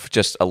kind of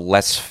just a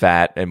less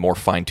fat and more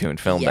fine-tuned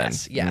film.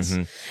 Yes. Then. Yes.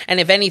 And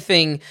if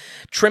anything,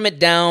 trim it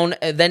down.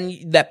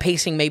 Then that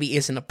pacing maybe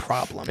isn't a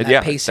problem.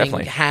 That pacing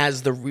definitely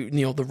has the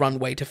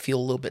runway to feel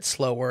a little bit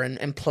slower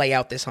and play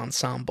out this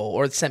ensemble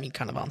or semi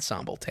kind of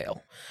ensemble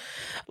tale.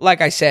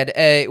 Like I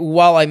said,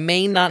 while I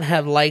may not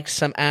have liked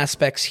some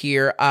aspects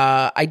here,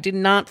 I did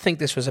not think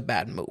this was a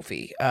bad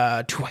movie. Do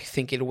I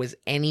think it was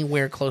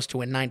anywhere close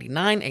to a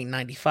 99, a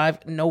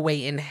 95? No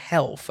way in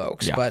hell,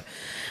 folks. Yeah.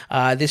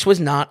 But this was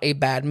not a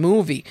bad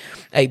movie.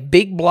 A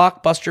big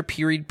blockbuster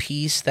period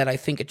piece that I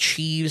think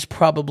achieves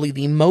probably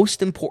the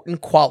most important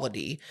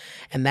quality,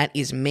 and that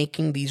is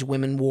making these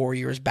women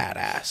warriors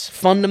badass.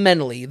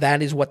 Fundamentally,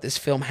 that is what this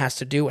film has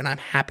to do, and I'm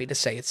happy to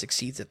say it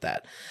succeeds at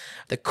that.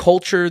 The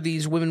culture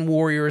these women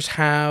warriors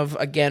have,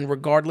 again,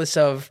 regardless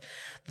of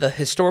the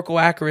historical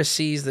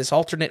accuracies, this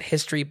alternate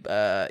history,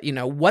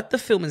 what the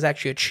film is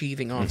actually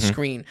achieving on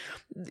screen.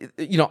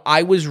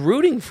 I was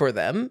rooting for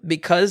them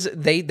because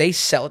they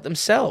sell it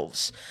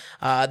themselves.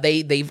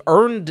 They've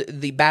earned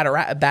the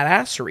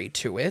badassery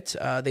to it.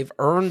 They've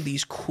earned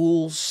these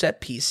cool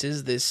set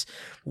pieces, this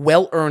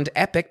well-earned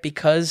epic,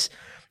 because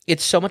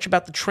it's so much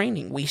about the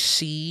training. We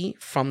see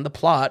from the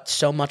plot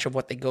so much of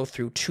what they go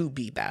through to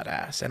be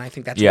badass, and I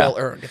think that's well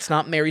earned. It's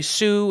not Mary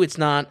Sue. It's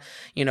not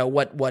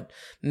what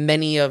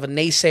many of a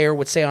naysayer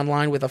would say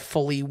online with a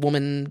fully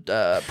woman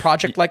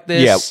project like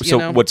this. Yeah.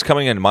 So what's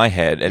coming into my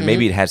head, and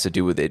maybe it has to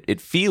do with it.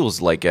 It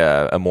feels like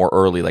a more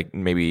early, like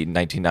maybe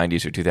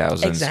 1990s or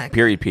 2000s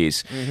period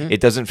piece. It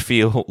doesn't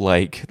feel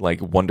like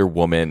Wonder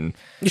Woman,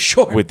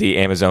 with the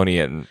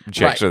Amazonian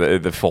chicks or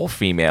the full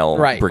female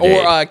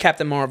brigade, or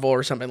Captain Marvel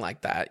or something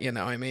like that.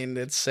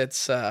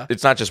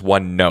 It's not just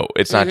one note.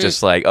 It's not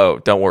just like, oh,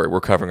 don't worry,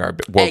 we're covering our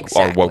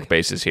woke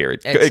bases here.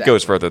 It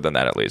goes further than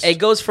that, at least. It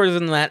goes further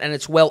than that, and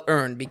it's well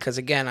earned because,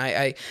 again,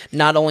 I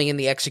not only in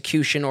the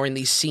execution or in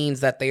these scenes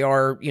that they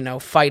are,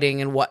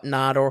 fighting and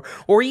whatnot,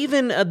 or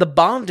even the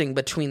bonding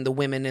between the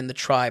women in the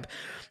tribe.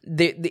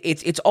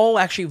 It's all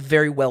actually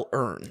very well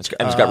earned,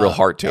 and it's got real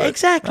heart to it.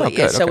 Exactly. Oh,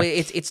 good, so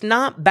it's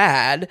not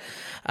bad.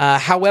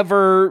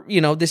 However,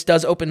 this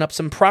does open up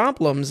some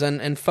problems,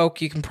 and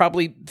folk, you can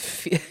probably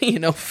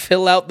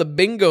fill out the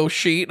bingo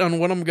sheet on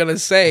what I'm gonna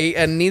say,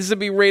 and needs to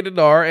be rated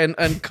R,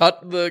 and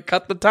cut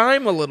the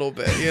time a little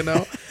bit.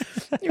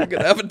 You're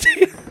gonna have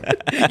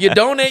you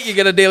donate, you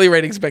get a daily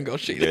ratings bingo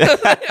sheet.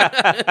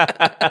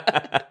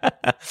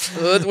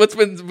 What's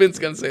Vince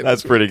gonna say?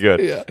 That's pretty good.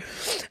 Yeah.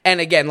 And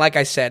again, like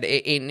I said,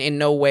 in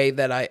no way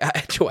that I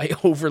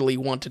overly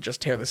want to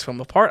just tear this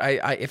film apart.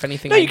 I if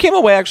anything, you came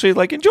away actually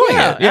enjoying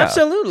it. Yeah,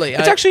 absolutely.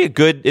 It's actually a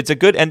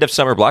good end of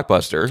summer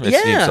blockbuster. It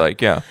seems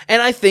like,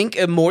 And I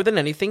think more than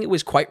anything, it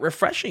was quite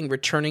refreshing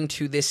returning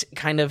to this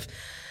kind of,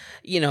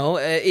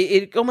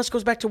 it almost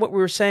goes back to what we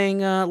were saying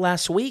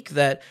last week,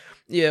 that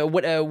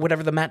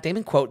whatever the Matt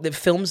Damon quote, that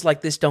films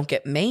like this don't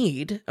get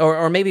made,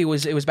 or maybe it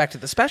was back to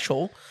the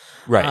special.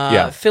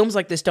 Right. Films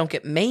like this don't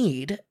get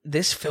made.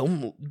 This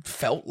film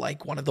felt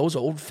like one of those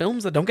old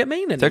films that don't get made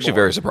anymore. It's actually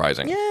very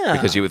surprising. Yeah.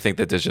 Because you would think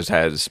that this just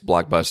has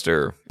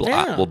blockbuster,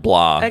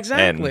 blah.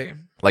 Exactly.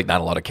 And Like,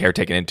 not a lot of care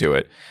taken into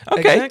it.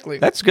 Okay, Exactly.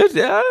 that's good.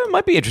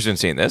 Might be interested in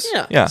seeing this.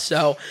 Yeah.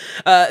 So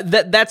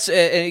that's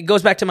it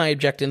goes back to my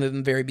objective in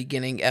the very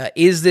beginning.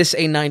 Is this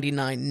a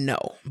 99? No,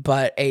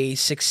 but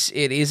it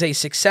is a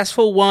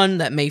successful one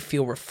that may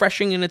feel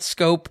refreshing in its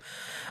scope,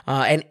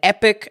 an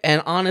epic,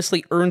 and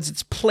honestly earns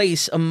its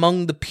place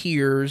among the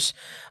peers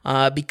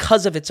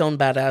because of its own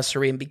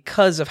badassery and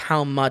because of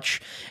how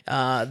much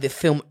the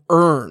film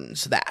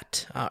earns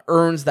that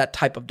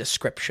type of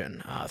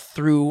description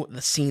through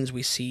the scenes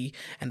we see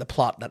and the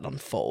plot that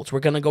unfolds. We're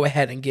going to go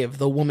ahead and give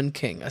The Woman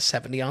King a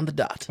 70 on the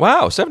dot.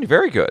 Wow, 70,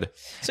 very good.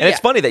 And it's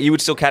funny that you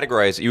would still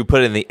categorize it. You would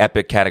put it in the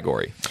epic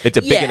category. It's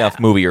a big enough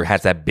movie or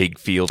has that big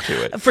feel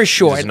to it. For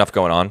sure. There's enough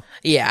going on.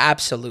 Yeah,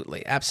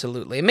 absolutely.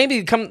 And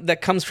maybe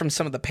that comes from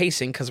some of the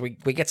pacing because we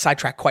get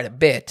sidetracked quite a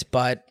bit,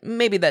 but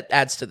maybe that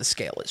adds to the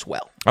scale as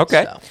well.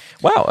 Okay. So.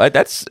 Wow,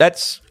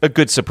 that's a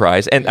good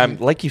surprise. And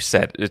like you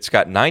said, it's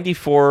got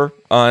 94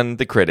 on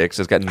the critics.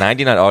 It's got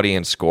 99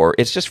 audience score.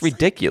 It's just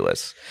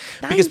ridiculous.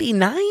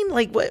 99?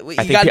 Like, what?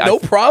 You got no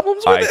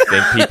problems with it? I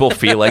think people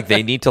feel like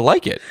they need to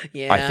like it.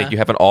 Yeah. I think you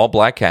have an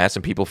all-black cast,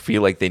 and people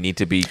feel like they need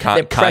to be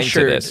kind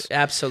to this.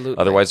 Absolutely.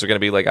 Otherwise, they're going to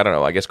be like, I don't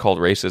know, I guess called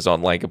racist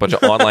on like a bunch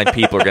of online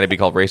people are going to be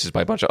called racist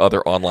by a bunch of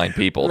other online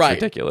people. It's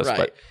ridiculous. Right.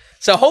 But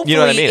so hopefully, you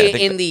know what I mean?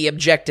 in the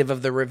objective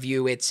of the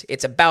review,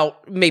 it's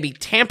about maybe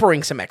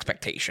tampering some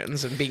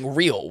expectations and being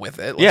real with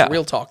it. Let's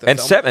real talk the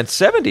film. And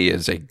 70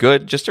 is a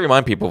good, just to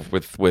remind people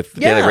with the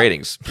daily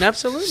ratings.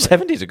 Absolutely.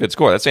 70 is a good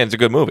score. That's saying it's a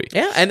good movie.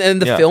 Yeah,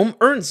 and the film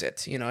earns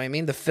it. You know what I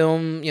mean? The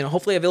film,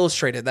 hopefully I've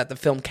illustrated that the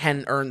film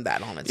can earn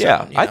that on its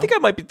own. I think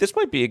this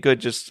might be a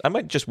good, I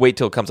might just wait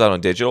till it comes out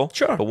on digital.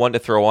 Sure. But one to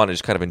throw on and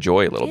just kind of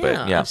enjoy a little bit.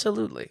 Yeah,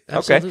 absolutely.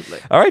 Okay.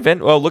 All right, Vin.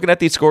 Well, looking at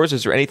these scores,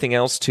 is there anything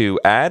else to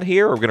add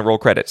here, or we're going to roll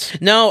credits?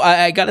 No,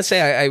 I gotta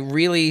say, I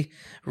really,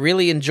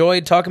 really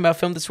enjoyed talking about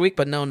film this week,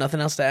 but no, nothing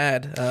else to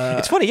add.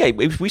 It's funny,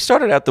 we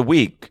started out the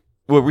week.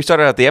 Well, we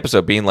started out the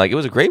episode being like, it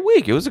was a great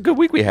week. It was a good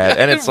week we had.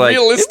 And it's like,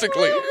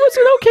 realistically, it was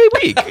an okay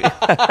week.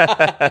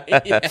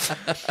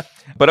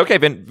 But okay,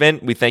 Vin,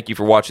 we thank you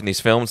for watching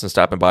these films and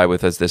stopping by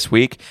with us this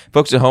week.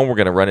 Folks at home, we're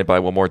going to run it by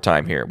one more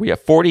time here. We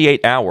have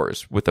 48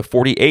 Hours with a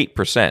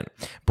 48%,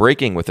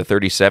 Breaking with a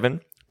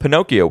 37%,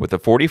 Pinocchio with a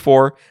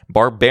 44,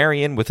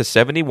 Barbarian with a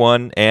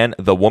 71, and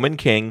The Woman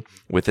King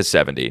with a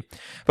 70.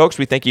 Folks,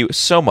 we thank you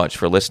so much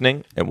for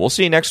listening, and we'll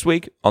see you next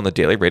week on the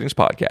Daily Ratings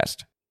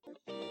Podcast.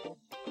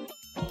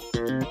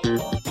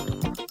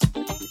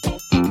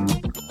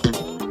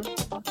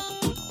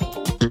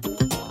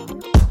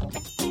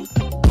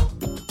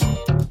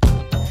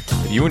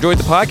 If you enjoyed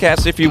the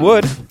podcast, if you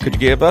would, could you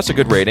give us a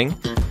good rating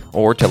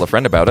or tell a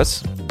friend about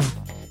us?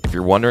 If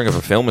you're wondering if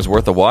a film is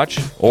worth a watch,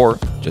 or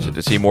just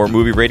to see more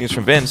movie ratings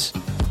from Vince,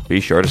 be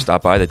sure to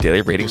stop by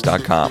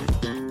thedailyratings.com,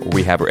 where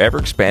we have our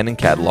ever-expanding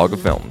catalog of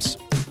films.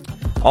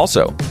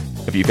 Also,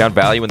 if you found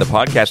value in the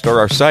podcast or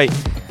our site,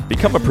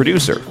 become a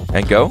producer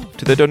and go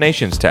to the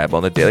donations tab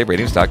on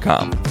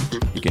thedailyratings.com.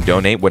 You can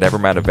donate whatever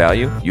amount of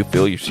value you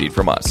feel you receive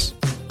from us.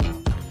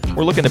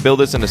 We're looking to build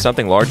this into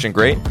something large and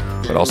great,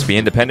 but also be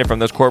independent from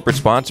those corporate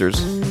sponsors,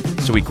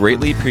 so we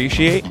greatly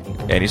appreciate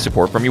any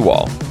support from you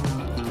all.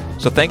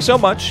 So thanks so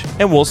much,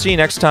 and we'll see you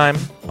next time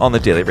on the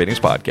Daily Ratings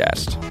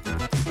Podcast.